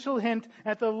first initial hint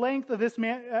at the length of this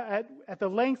man, at the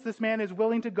lengths this man is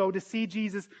willing to go to see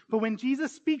Jesus. But when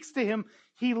Jesus speaks to him,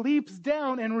 he leaps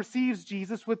down and receives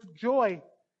Jesus with joy.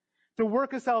 The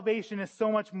work of salvation is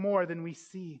so much more than we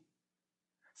see.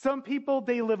 Some people,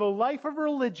 they live a life of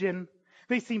religion.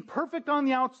 They seem perfect on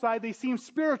the outside. They seem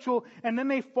spiritual, and then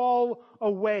they fall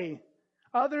away.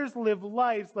 Others live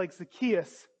lives like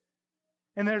Zacchaeus.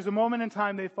 And there's a moment in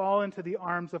time they fall into the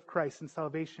arms of Christ, and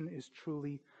salvation is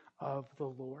truly of the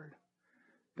Lord.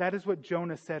 That is what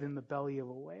Jonah said in the belly of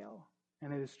a whale,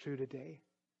 and it is true today.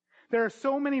 There are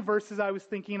so many verses I was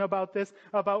thinking about this,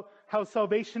 about how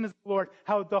salvation is the Lord,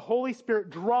 how the Holy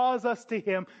Spirit draws us to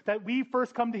Him, that we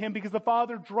first come to Him because the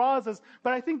Father draws us.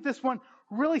 But I think this one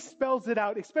really spells it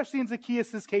out, especially in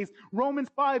Zacchaeus' case. Romans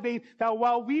 5:8, that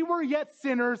while we were yet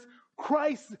sinners,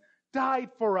 Christ died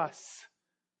for us.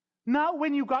 Not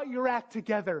when you got your act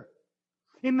together.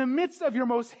 In the midst of your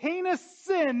most heinous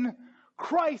sin,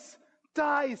 Christ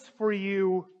dies for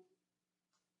you.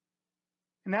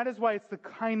 And that is why it's the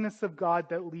kindness of God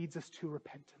that leads us to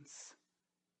repentance.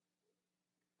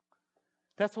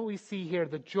 That's what we see here,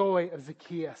 the joy of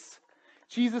Zacchaeus.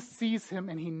 Jesus sees him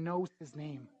and he knows his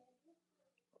name.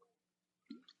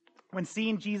 When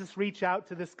seeing Jesus reach out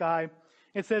to this guy,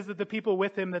 it says that the people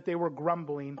with him, that they were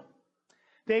grumbling.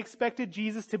 They expected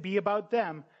Jesus to be about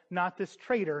them, not this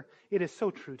traitor. It is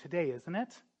so true today, isn't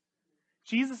it?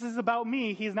 Jesus is about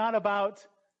me. He's not about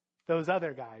those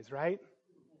other guys, right?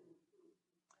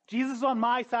 Jesus is on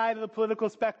my side of the political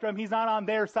spectrum. He's not on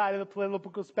their side of the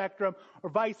political spectrum, or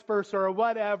vice versa, or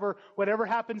whatever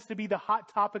happens to be the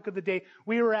hot topic of the day.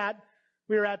 We were at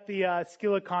the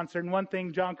Skillet concert, and one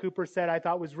thing John Cooper said I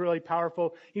thought was really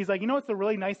powerful. He's like, you know what's the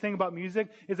really nice thing about music?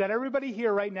 Is that everybody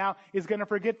here right now is going to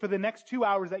forget for the next 2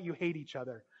 hours that you hate each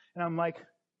other. And I'm like,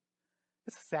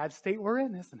 it's a sad state we're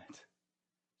in, isn't it?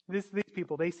 These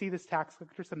people, they see this tax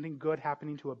collector, something good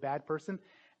happening to a bad person,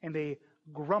 and they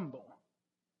grumble.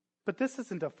 But this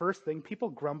isn't a first thing. People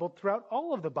grumbled throughout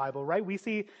all of the Bible, right? We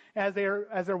see as they're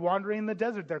wandering in the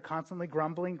desert, they're constantly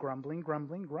grumbling.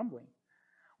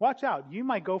 Watch out. You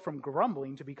might go from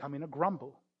grumbling to becoming a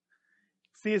grumble.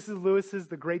 C.S. Lewis's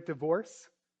The Great Divorce.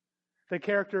 The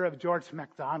character of George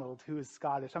MacDonald, who is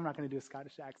Scottish. I'm not going to do a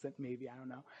Scottish accent, maybe. I don't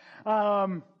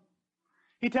know.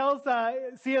 He tells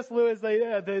C.S. Lewis,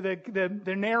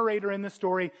 the narrator in the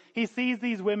story, he sees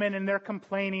these women and they're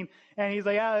complaining. And he's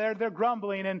like, yeah, they're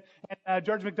grumbling. And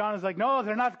George MacDonald's like, no,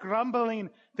 they're not grumbling.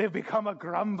 They've become a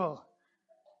grumble.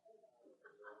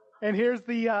 And here's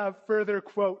the further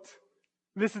quote.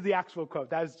 This is the actual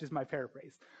quote. That is just my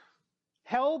paraphrase.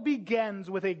 Hell begins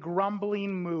with a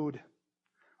grumbling mood.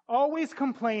 Always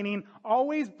complaining,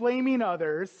 always blaming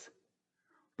others,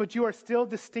 but you are still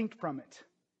distinct from it.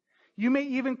 You may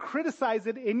even criticize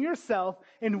it in yourself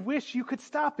and wish you could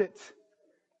stop it.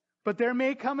 But there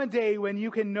may come a day when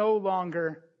you can no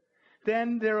longer.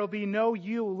 Then there will be no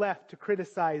you left to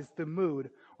criticize the mood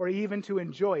or even to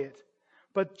enjoy it,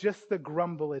 but just the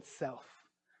grumble itself,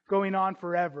 going on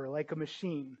forever like a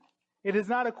machine. It is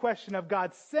not a question of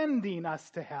God sending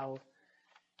us to hell.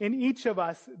 In each of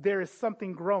us, there is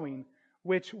something growing,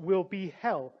 which will be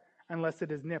hell unless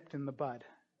it is nipped in the bud.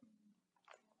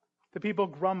 The people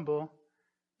grumble,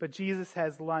 but Jesus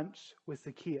has lunch with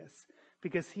Zacchaeus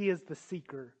because he is the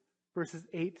seeker. Verses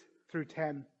 8 through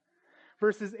 10.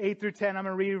 Verses 8 through 10, I'm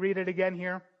going to reread it again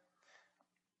here.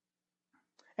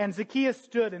 And Zacchaeus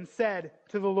stood and said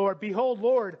to the Lord, behold,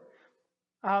 Lord,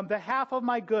 the half of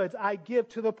my goods I give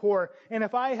to the poor, and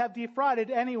if I have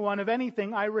defrauded anyone of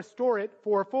anything, I restore it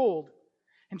fourfold.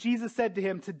 And Jesus said to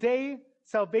him, today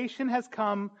salvation has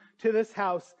come to this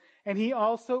house, and he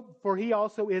also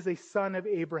is a son of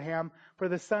Abraham, for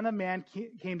the Son of Man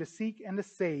came to seek and to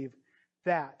save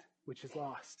that which is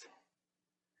lost.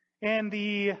 And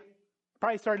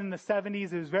probably started in the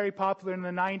 70s. It was very popular in the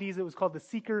 90s. It was called the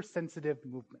seeker-sensitive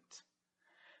movement.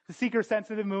 The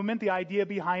seeker-sensitive movement, the idea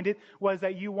behind it was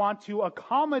that you want to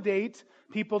accommodate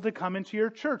people to come into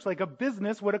your church, like a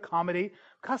business would accommodate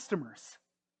customers.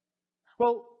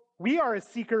 Well, We are a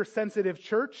seeker-sensitive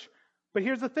church, but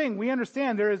here's the thing. We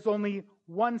understand there is only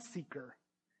one seeker,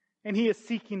 and he is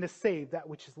seeking to save that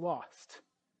which is lost.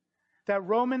 That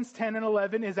Romans 10 and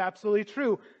 11 is absolutely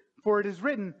true. For it is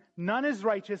written, none is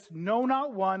righteous, no,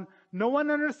 not one. No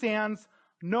one understands,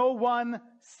 no one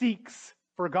seeks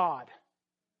for God.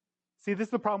 See, this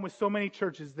is the problem with so many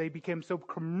churches. They became so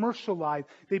commercialized.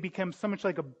 They became so much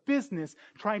like a business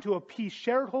trying to appease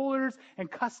shareholders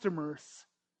and customers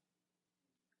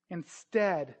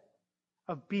instead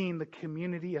of being the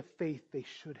community of faith they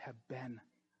should have been.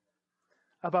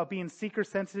 About being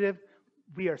seeker-sensitive,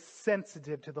 we are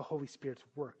sensitive to the Holy Spirit's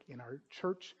work in our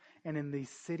church and in these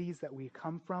cities that we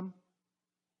come from.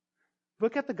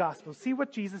 Look at the gospel. See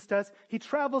what Jesus does. He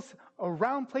travels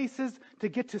around places to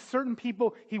get to certain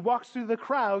people. He walks through the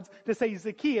crowds to say,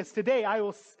 Zacchaeus, today I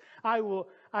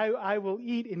will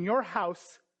eat in your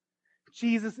house.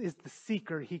 Jesus is the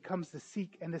seeker. He comes to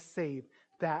seek and to save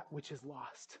that which is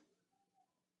lost.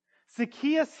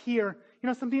 Zacchaeus here,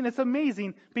 something that's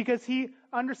amazing because he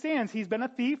understands he's been a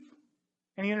thief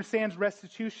and he understands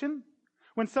restitution.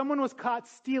 When someone was caught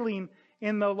stealing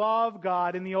in the law of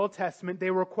God in the Old Testament,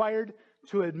 they were required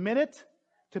to admit it,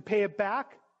 to pay it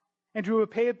back, and to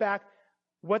pay it back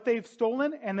what they've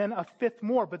stolen and then a fifth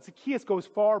more. But Zacchaeus goes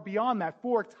far beyond that,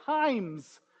 4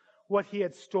 times what he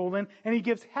had stolen, and he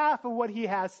gives half of what he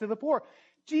has to the poor.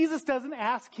 Jesus doesn't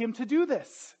ask him to do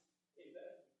this.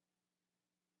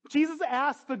 Jesus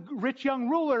asked the rich young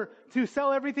ruler to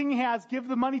sell everything he has, give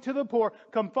the money to the poor,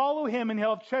 come follow him, and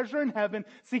he'll have treasure in heaven.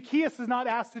 Zacchaeus is not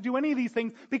asked to do any of these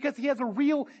things because he has a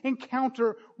real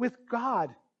encounter with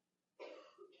God.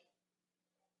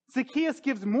 Zacchaeus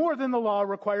gives more than the law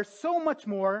requires, so much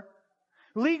more.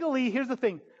 Legally, here's the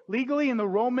thing. Legally, in the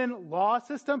Roman law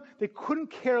system, they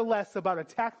couldn't care less about a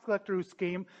tax collector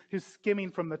who's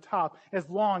skimming from the top as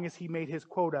long as he made his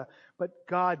quota. But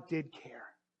God did care.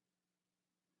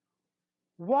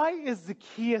 Why is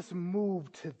Zacchaeus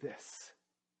moved to this?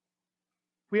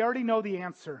 We already know the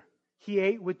answer. He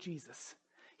ate with Jesus.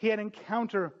 He had an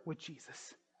encounter with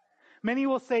Jesus. Many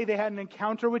will say they had an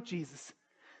encounter with Jesus,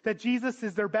 that Jesus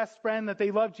is their best friend, that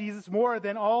they love Jesus more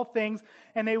than all things,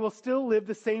 and they will still live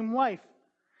the same life.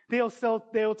 They'll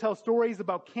tell stories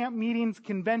about camp meetings,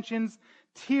 conventions.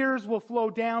 Tears will flow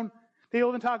down. They'll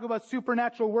even talk about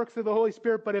supernatural works of the Holy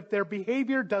Spirit, but if their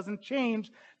behavior doesn't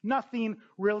change, nothing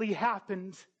really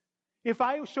happened. If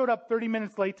I showed up 30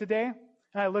 minutes late today,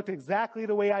 and I looked exactly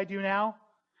the way I do now,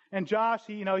 and Josh,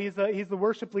 he's the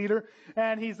worship leader,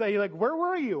 and he's like, where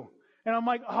were you? And I'm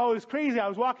like, oh, it was crazy. I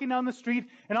was walking down the street,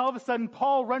 and all of a sudden,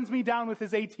 Paul runs me down with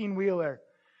his 18-wheeler.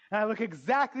 And I look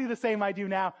exactly the same I do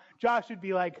now. Josh would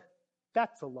be like,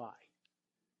 that's a lie.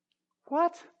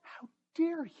 What? How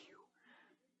dare you?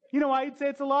 You know why I'd say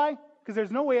it's a lie? Because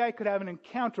there's no way I could have an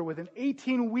encounter with an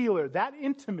 18-wheeler that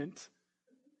intimate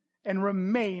and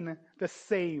remain the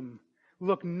same.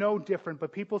 Look no different,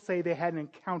 but people say they had an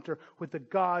encounter with the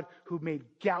God who made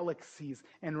galaxies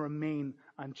and remain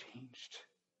unchanged.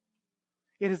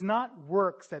 It is not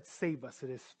works that save us, it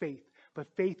is faith,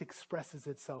 but faith expresses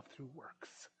itself through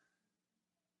works.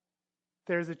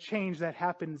 There's a change that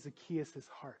happened in Zacchaeus'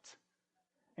 heart,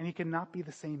 and he cannot be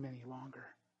the same any longer.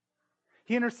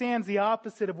 He understands the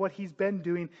opposite of what he's been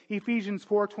doing. Ephesians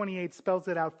 4:28 spells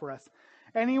it out for us.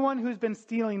 Anyone who's been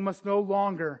stealing must no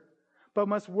longer, but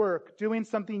must work, doing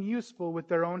something useful with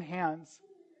their own hands,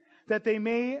 that they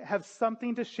may have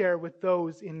something to share with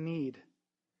those in need.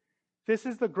 This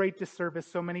is the great disservice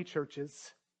so many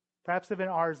churches, perhaps even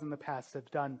ours in the past, have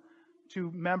done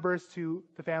to members, to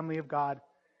the family of God,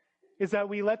 is that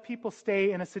we let people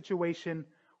stay in a situation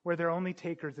where they're only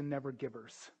takers and never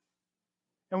givers.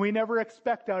 And we never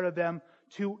expect out of them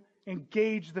to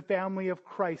engage the family of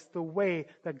Christ the way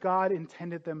that God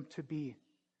intended them to be.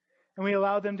 And we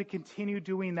allow them to continue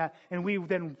doing that, and we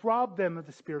then rob them of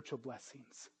the spiritual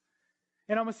blessings.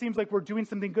 It almost seems like we're doing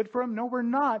something good for them. No, we're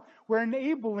not. We're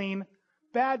enabling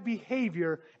bad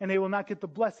behavior, and they will not get the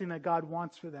blessing that God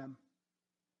wants for them.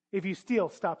 If you steal,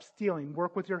 stop stealing.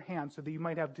 Work with your hands so that you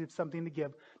might have something to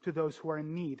give to those who are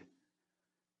in need.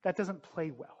 That doesn't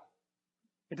play well.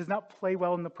 It does not play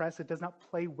well in the press. It does not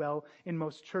play well in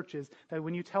most churches. That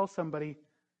when you tell somebody,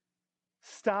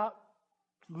 stop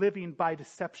living by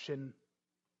deception,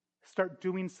 start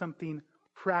doing something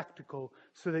practical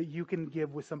so that you can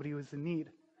give with somebody who is in need.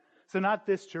 So not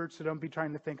this church, so don't be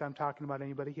trying to think I'm talking about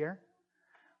anybody here.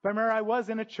 But I remember I was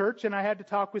in a church and I had to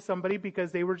talk with somebody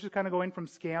because they were just kind of going from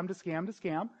scam to scam to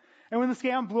scam. And when the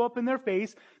scam blew up in their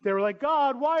face, they were like,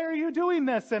 God, why are you doing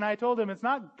this? And I told them, it's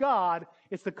not God,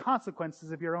 it's the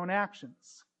consequences of your own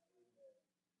actions.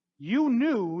 You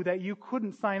knew that you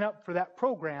couldn't sign up for that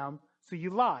program, So you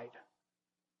lied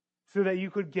so that you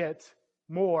could get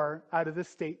more out of the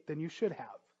state than you should have.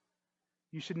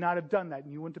 You should not have done that,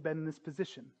 and you wouldn't have been in this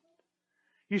position.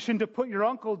 You shouldn't have put your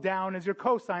uncle down as your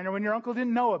co-signer when your uncle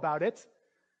didn't know about it,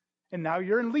 and now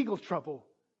you're in legal trouble.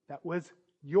 That was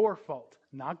your fault,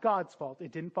 not God's fault.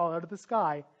 It didn't fall out of the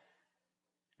sky.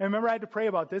 And remember, I had to pray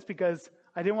about this because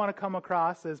I didn't want to come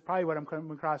across as probably what I'm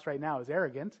coming across right now, as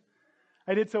arrogant.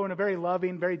 I did so in a very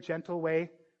loving, very gentle way,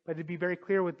 but to be very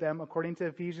clear with them, according to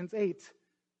Ephesians 8,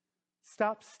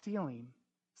 stop stealing,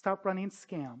 stop running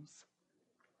scams,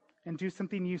 and do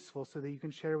something useful so that you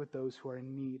can share with those who are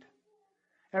in need.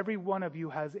 Every one of you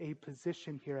has a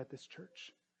position here at this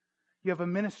church. You have a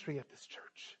ministry at this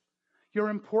church. You're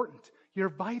important. You're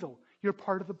vital. You're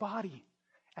part of the body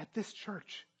at this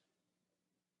church.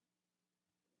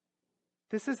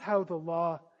 This is how the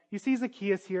law, you see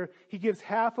Zacchaeus here, he gives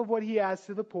half of what he has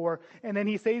to the poor, and then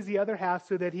he saves the other half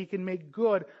so that he can make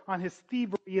good on his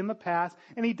thievery in the past.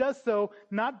 And he does so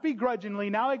not begrudgingly.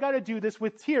 Now I got to do this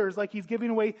with tears like he's giving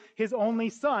away his only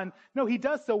son. No, he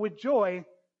does so with joy.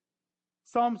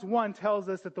 Psalms 1 tells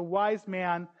us that the wise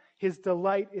man, his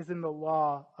delight is in the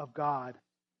law of God.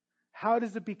 How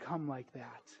does it become like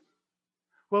that?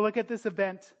 Well, look at this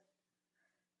event.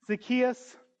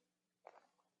 Zacchaeus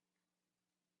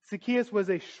was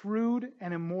a shrewd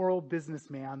and immoral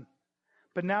businessman,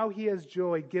 but now he has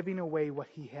joy giving away what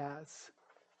he has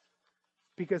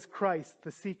because Christ,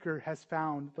 the seeker, has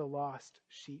found the lost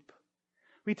sheep.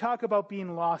 We talk about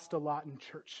being lost a lot in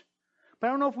church, but I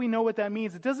don't know if we know what that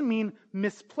means. It doesn't mean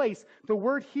misplaced. The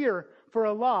word here for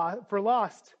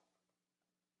lost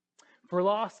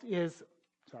is,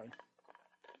 sorry,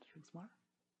 drink some water.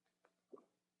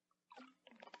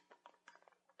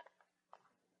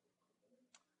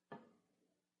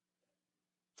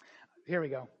 Here we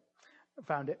go.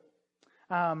 Found it.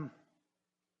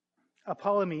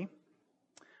 Apolemy,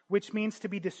 which means to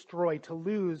be destroyed, to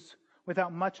lose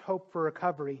without much hope for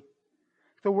recovery.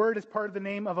 The word is part of the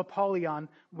name of Apollyon,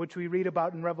 which we read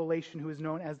about in Revelation, who is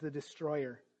known as the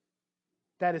destroyer.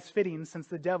 That is fitting, since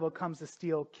the devil comes to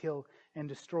steal, kill, and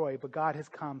destroy, but God has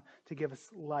come to give us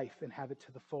life and have it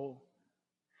to the full.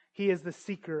 He is the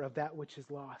seeker of that which is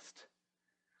lost.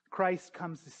 Christ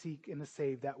comes to seek and to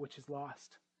save that which is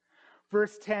lost.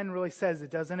 Verse 10 really says it,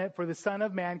 doesn't it? For the Son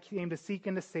of Man came to seek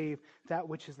and to save that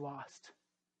which is lost.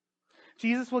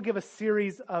 Jesus will give a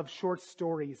series of short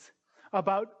stories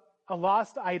about a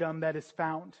lost item that is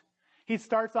found. He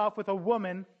starts off with a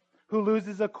woman who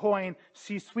loses a coin.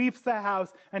 She sweeps the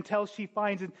house until she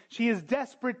finds it. She is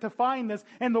desperate to find this.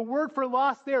 And the word for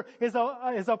lost there is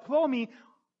a plomi.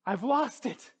 I've lost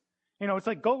it. You know, it's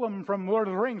like Gollum from Lord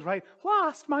of the Rings, right?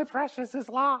 Lost, my precious is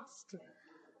lost.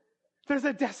 There's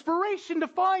a desperation to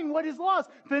find what is lost.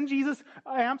 Then Jesus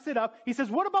amps it up. He says,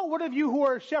 what about one of you who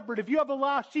are a shepherd? If you have a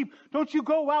lost sheep, don't you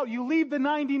go out. You leave the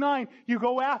 99. You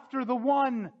go after the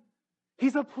one.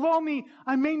 He's a plomi.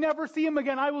 I may never see him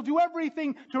again. I will do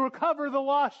everything to recover the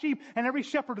lost sheep. And every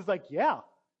shepherd is like, yeah,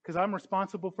 because I'm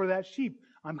responsible for that sheep.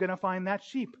 I'm going to find that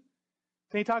sheep.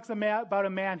 Then he talks about a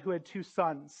man who had 2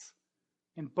 sons.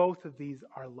 And both of these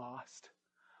are lost.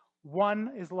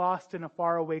 One is lost in a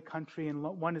faraway country and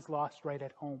one is lost right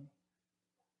at home.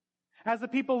 As the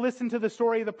people listen to the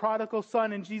story of the prodigal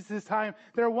son in Jesus' time,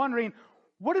 they're wondering,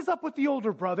 what is up with the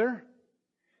older brother?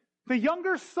 The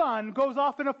younger son goes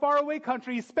off in a faraway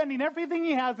country. He's spending everything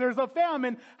he has. There's a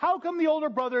famine. How come the older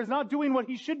brother is not doing what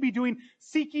he should be doing,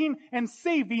 seeking and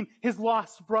saving his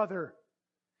lost brother?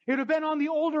 It would have been on the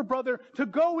older brother to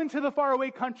go into the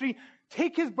faraway country,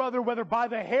 take his brother, whether by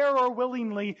the hair or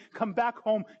willingly, come back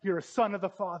home. You're a son of the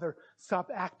Father.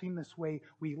 Stop acting this way.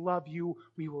 We love you.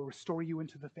 We will restore you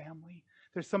into the family.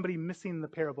 There's somebody missing the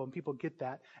parable, and people get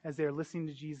that as they're listening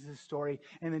to Jesus' story.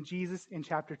 And then Jesus in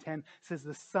chapter 10 says,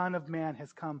 the Son of Man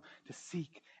has come to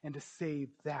seek and to save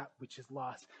that which is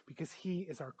lost, because he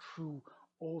is our true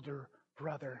older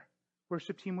brother.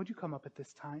 Worship team, would you come up at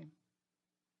this time?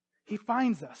 He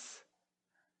finds us.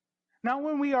 Not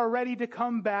when we are ready to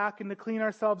come back and to clean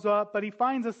ourselves up, but he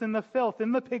finds us in the filth,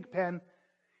 in the pig pen.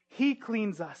 He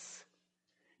cleans us.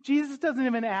 Jesus doesn't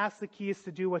even ask Zacchaeus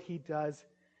to do what he does.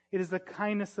 It is the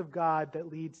kindness of God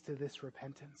that leads to this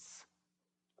repentance.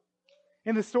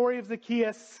 In the story of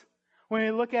Zacchaeus, when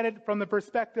we look at it from the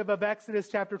perspective of Exodus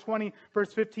chapter 20,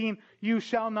 verse 15, you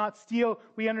shall not steal,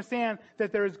 we understand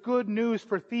that there is good news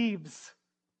for thieves.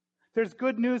 There's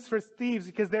good news for thieves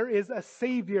because there is a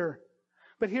Savior.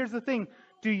 But here's the thing.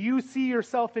 Do you see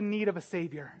yourself in need of a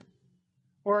Savior?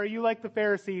 Or are you like the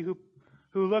Pharisee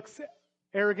who looks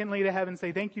arrogantly to heaven and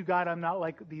say, thank you, God, I'm not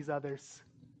like these others?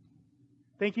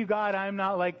 Thank you, God, I'm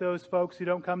not like those folks who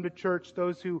don't come to church,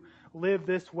 those who live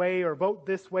this way or vote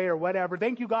this way or whatever.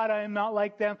 Thank you, God, I am not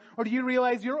like them. Or do you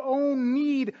realize your own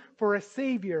need for a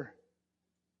Savior?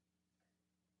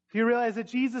 Do you realize that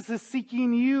Jesus is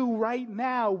seeking you right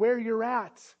now where you're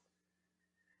at?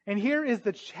 And here is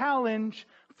the challenge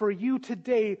for you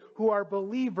today who are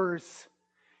believers,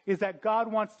 is that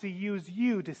God wants to use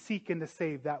you to seek and to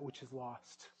save that which is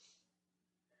lost.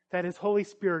 That His Holy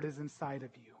Spirit is inside of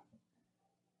you.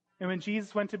 And when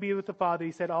Jesus went to be with the Father,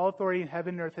 He said, all authority in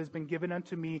heaven and earth has been given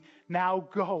unto me. Now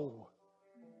go.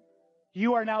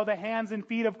 You are now the hands and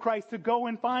feet of Christ to go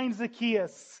and find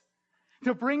Zacchaeus,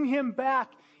 to bring him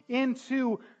back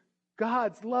into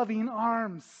God's loving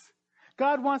arms.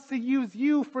 God wants to use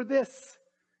you for this.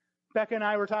 Becca and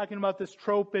I were talking about this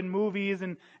trope in movies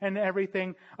and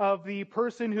everything of the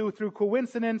person who, through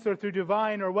coincidence or through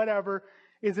divine or whatever,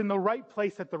 is in the right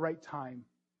place at the right time.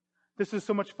 This is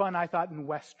so much fun, I thought, in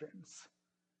Westerns.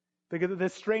 The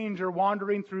stranger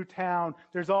wandering through town,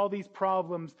 there's all these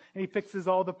problems, and he fixes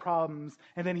all the problems,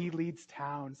 and then he leads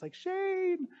town. It's like,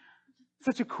 Shane!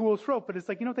 Such a cool trope, but it's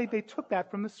like, they took that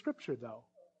from the Scripture, though.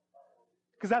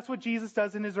 Because that's what Jesus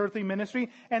does in His earthly ministry.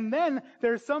 And then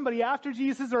there's somebody after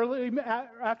his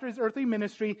earthly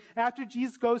ministry, after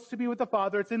Jesus goes to be with the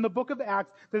Father, it's in the book of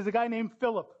Acts, there's a guy named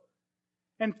Philip.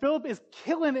 And Philip is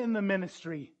killing in the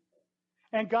ministry.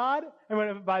 And God,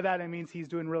 and by that I mean he's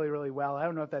doing really, really well. I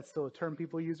don't know if that's still a term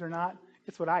people use or not.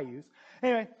 It's what I use.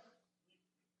 Anyway,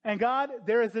 and God,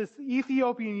 there is this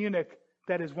Ethiopian eunuch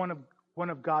that is one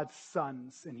of God's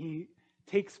sons. And he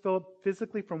takes Philip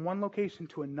physically from one location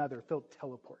to another. Philip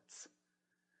teleports.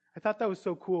 I thought that was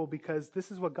so cool because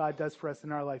this is what God does for us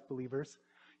in our life, believers.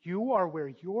 You are where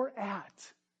you're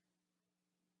at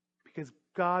because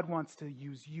God wants to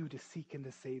use you to seek and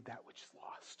to save that which is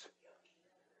lost.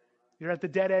 You're at the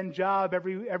dead-end job.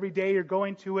 Every day you're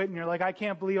going to it and you're like, I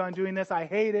can't believe I'm doing this. I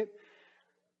hate it.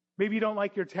 Maybe you don't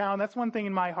like your town. That's one thing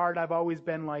in my heart. I've always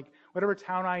been like, whatever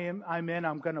town I'm in,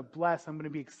 I'm going to bless. I'm going to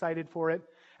be excited for it.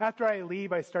 After I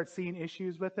leave, I start seeing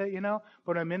issues with it,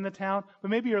 but I'm in the town.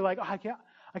 But maybe you're like, oh,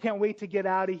 I can't wait to get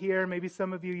out of here. Maybe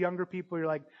some of you younger people, you're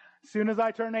like, as soon as I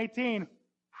turn 18,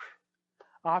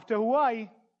 off to Hawaii.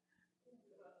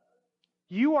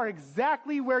 You are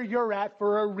exactly where you're at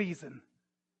for a reason.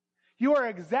 You are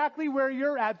exactly where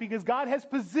you're at because God has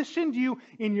positioned you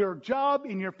in your job,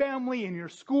 in your family, in your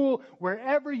school,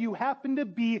 wherever you happen to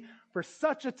be for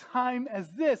such a time as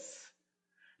this,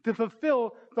 to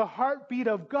fulfill the heartbeat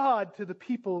of God to the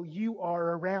people you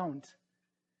are around.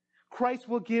 Christ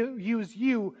will use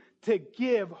you to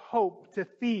give hope to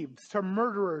thieves, to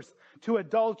murderers, to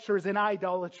adulterers and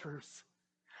idolaters.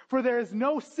 For there is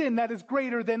no sin that is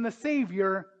greater than the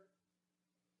Savior,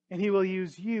 and He will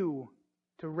use you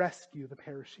to rescue the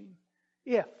perishing.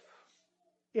 If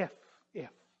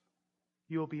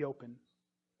you'll be open.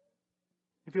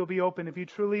 If you'll be open, if you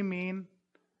truly mean,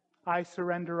 I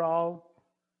surrender all,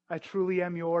 I truly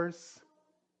am yours.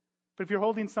 But if you're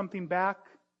holding something back,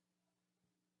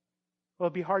 well,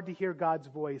 it'd be hard to hear God's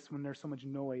voice when there's so much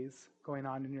noise going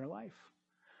on in your life.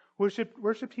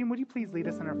 Worship team, would you please lead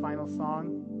us in our final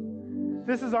song?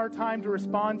 This is our time to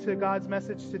respond to God's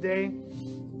message today.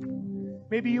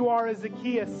 Maybe you are a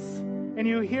Zacchaeus and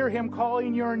you hear Him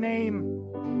calling your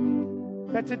name.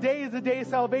 That today is the day of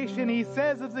salvation. He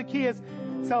says of Zacchaeus,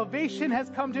 salvation has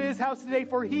come to his house today,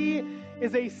 for he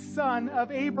is a son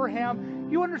of Abraham.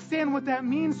 You understand what that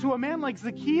means to a man like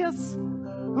Zacchaeus,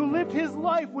 who lived his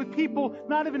life with people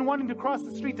not even wanting to cross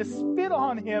the street to spit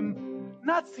on him,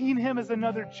 not seeing him as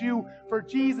another Jew, for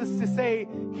Jesus to say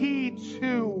he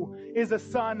too is a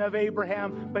son of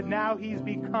Abraham, but now he's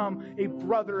become a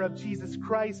brother of Jesus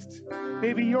Christ.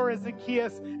 Maybe you're a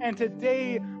Zacchaeus, and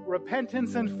today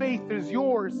repentance and faith is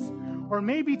yours. Or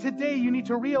maybe today you need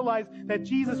to realize that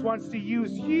Jesus wants to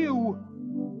use you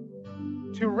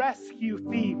to rescue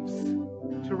thieves,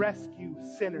 to rescue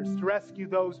sinners, to rescue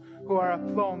those who are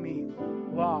aplomi,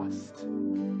 lost.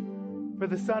 For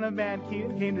the Son of Man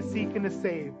came to seek and to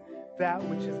save that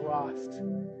which is lost.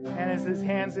 And as His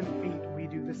hands and feet, we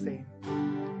do the same.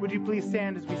 Would you please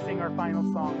stand as we sing our final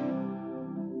song?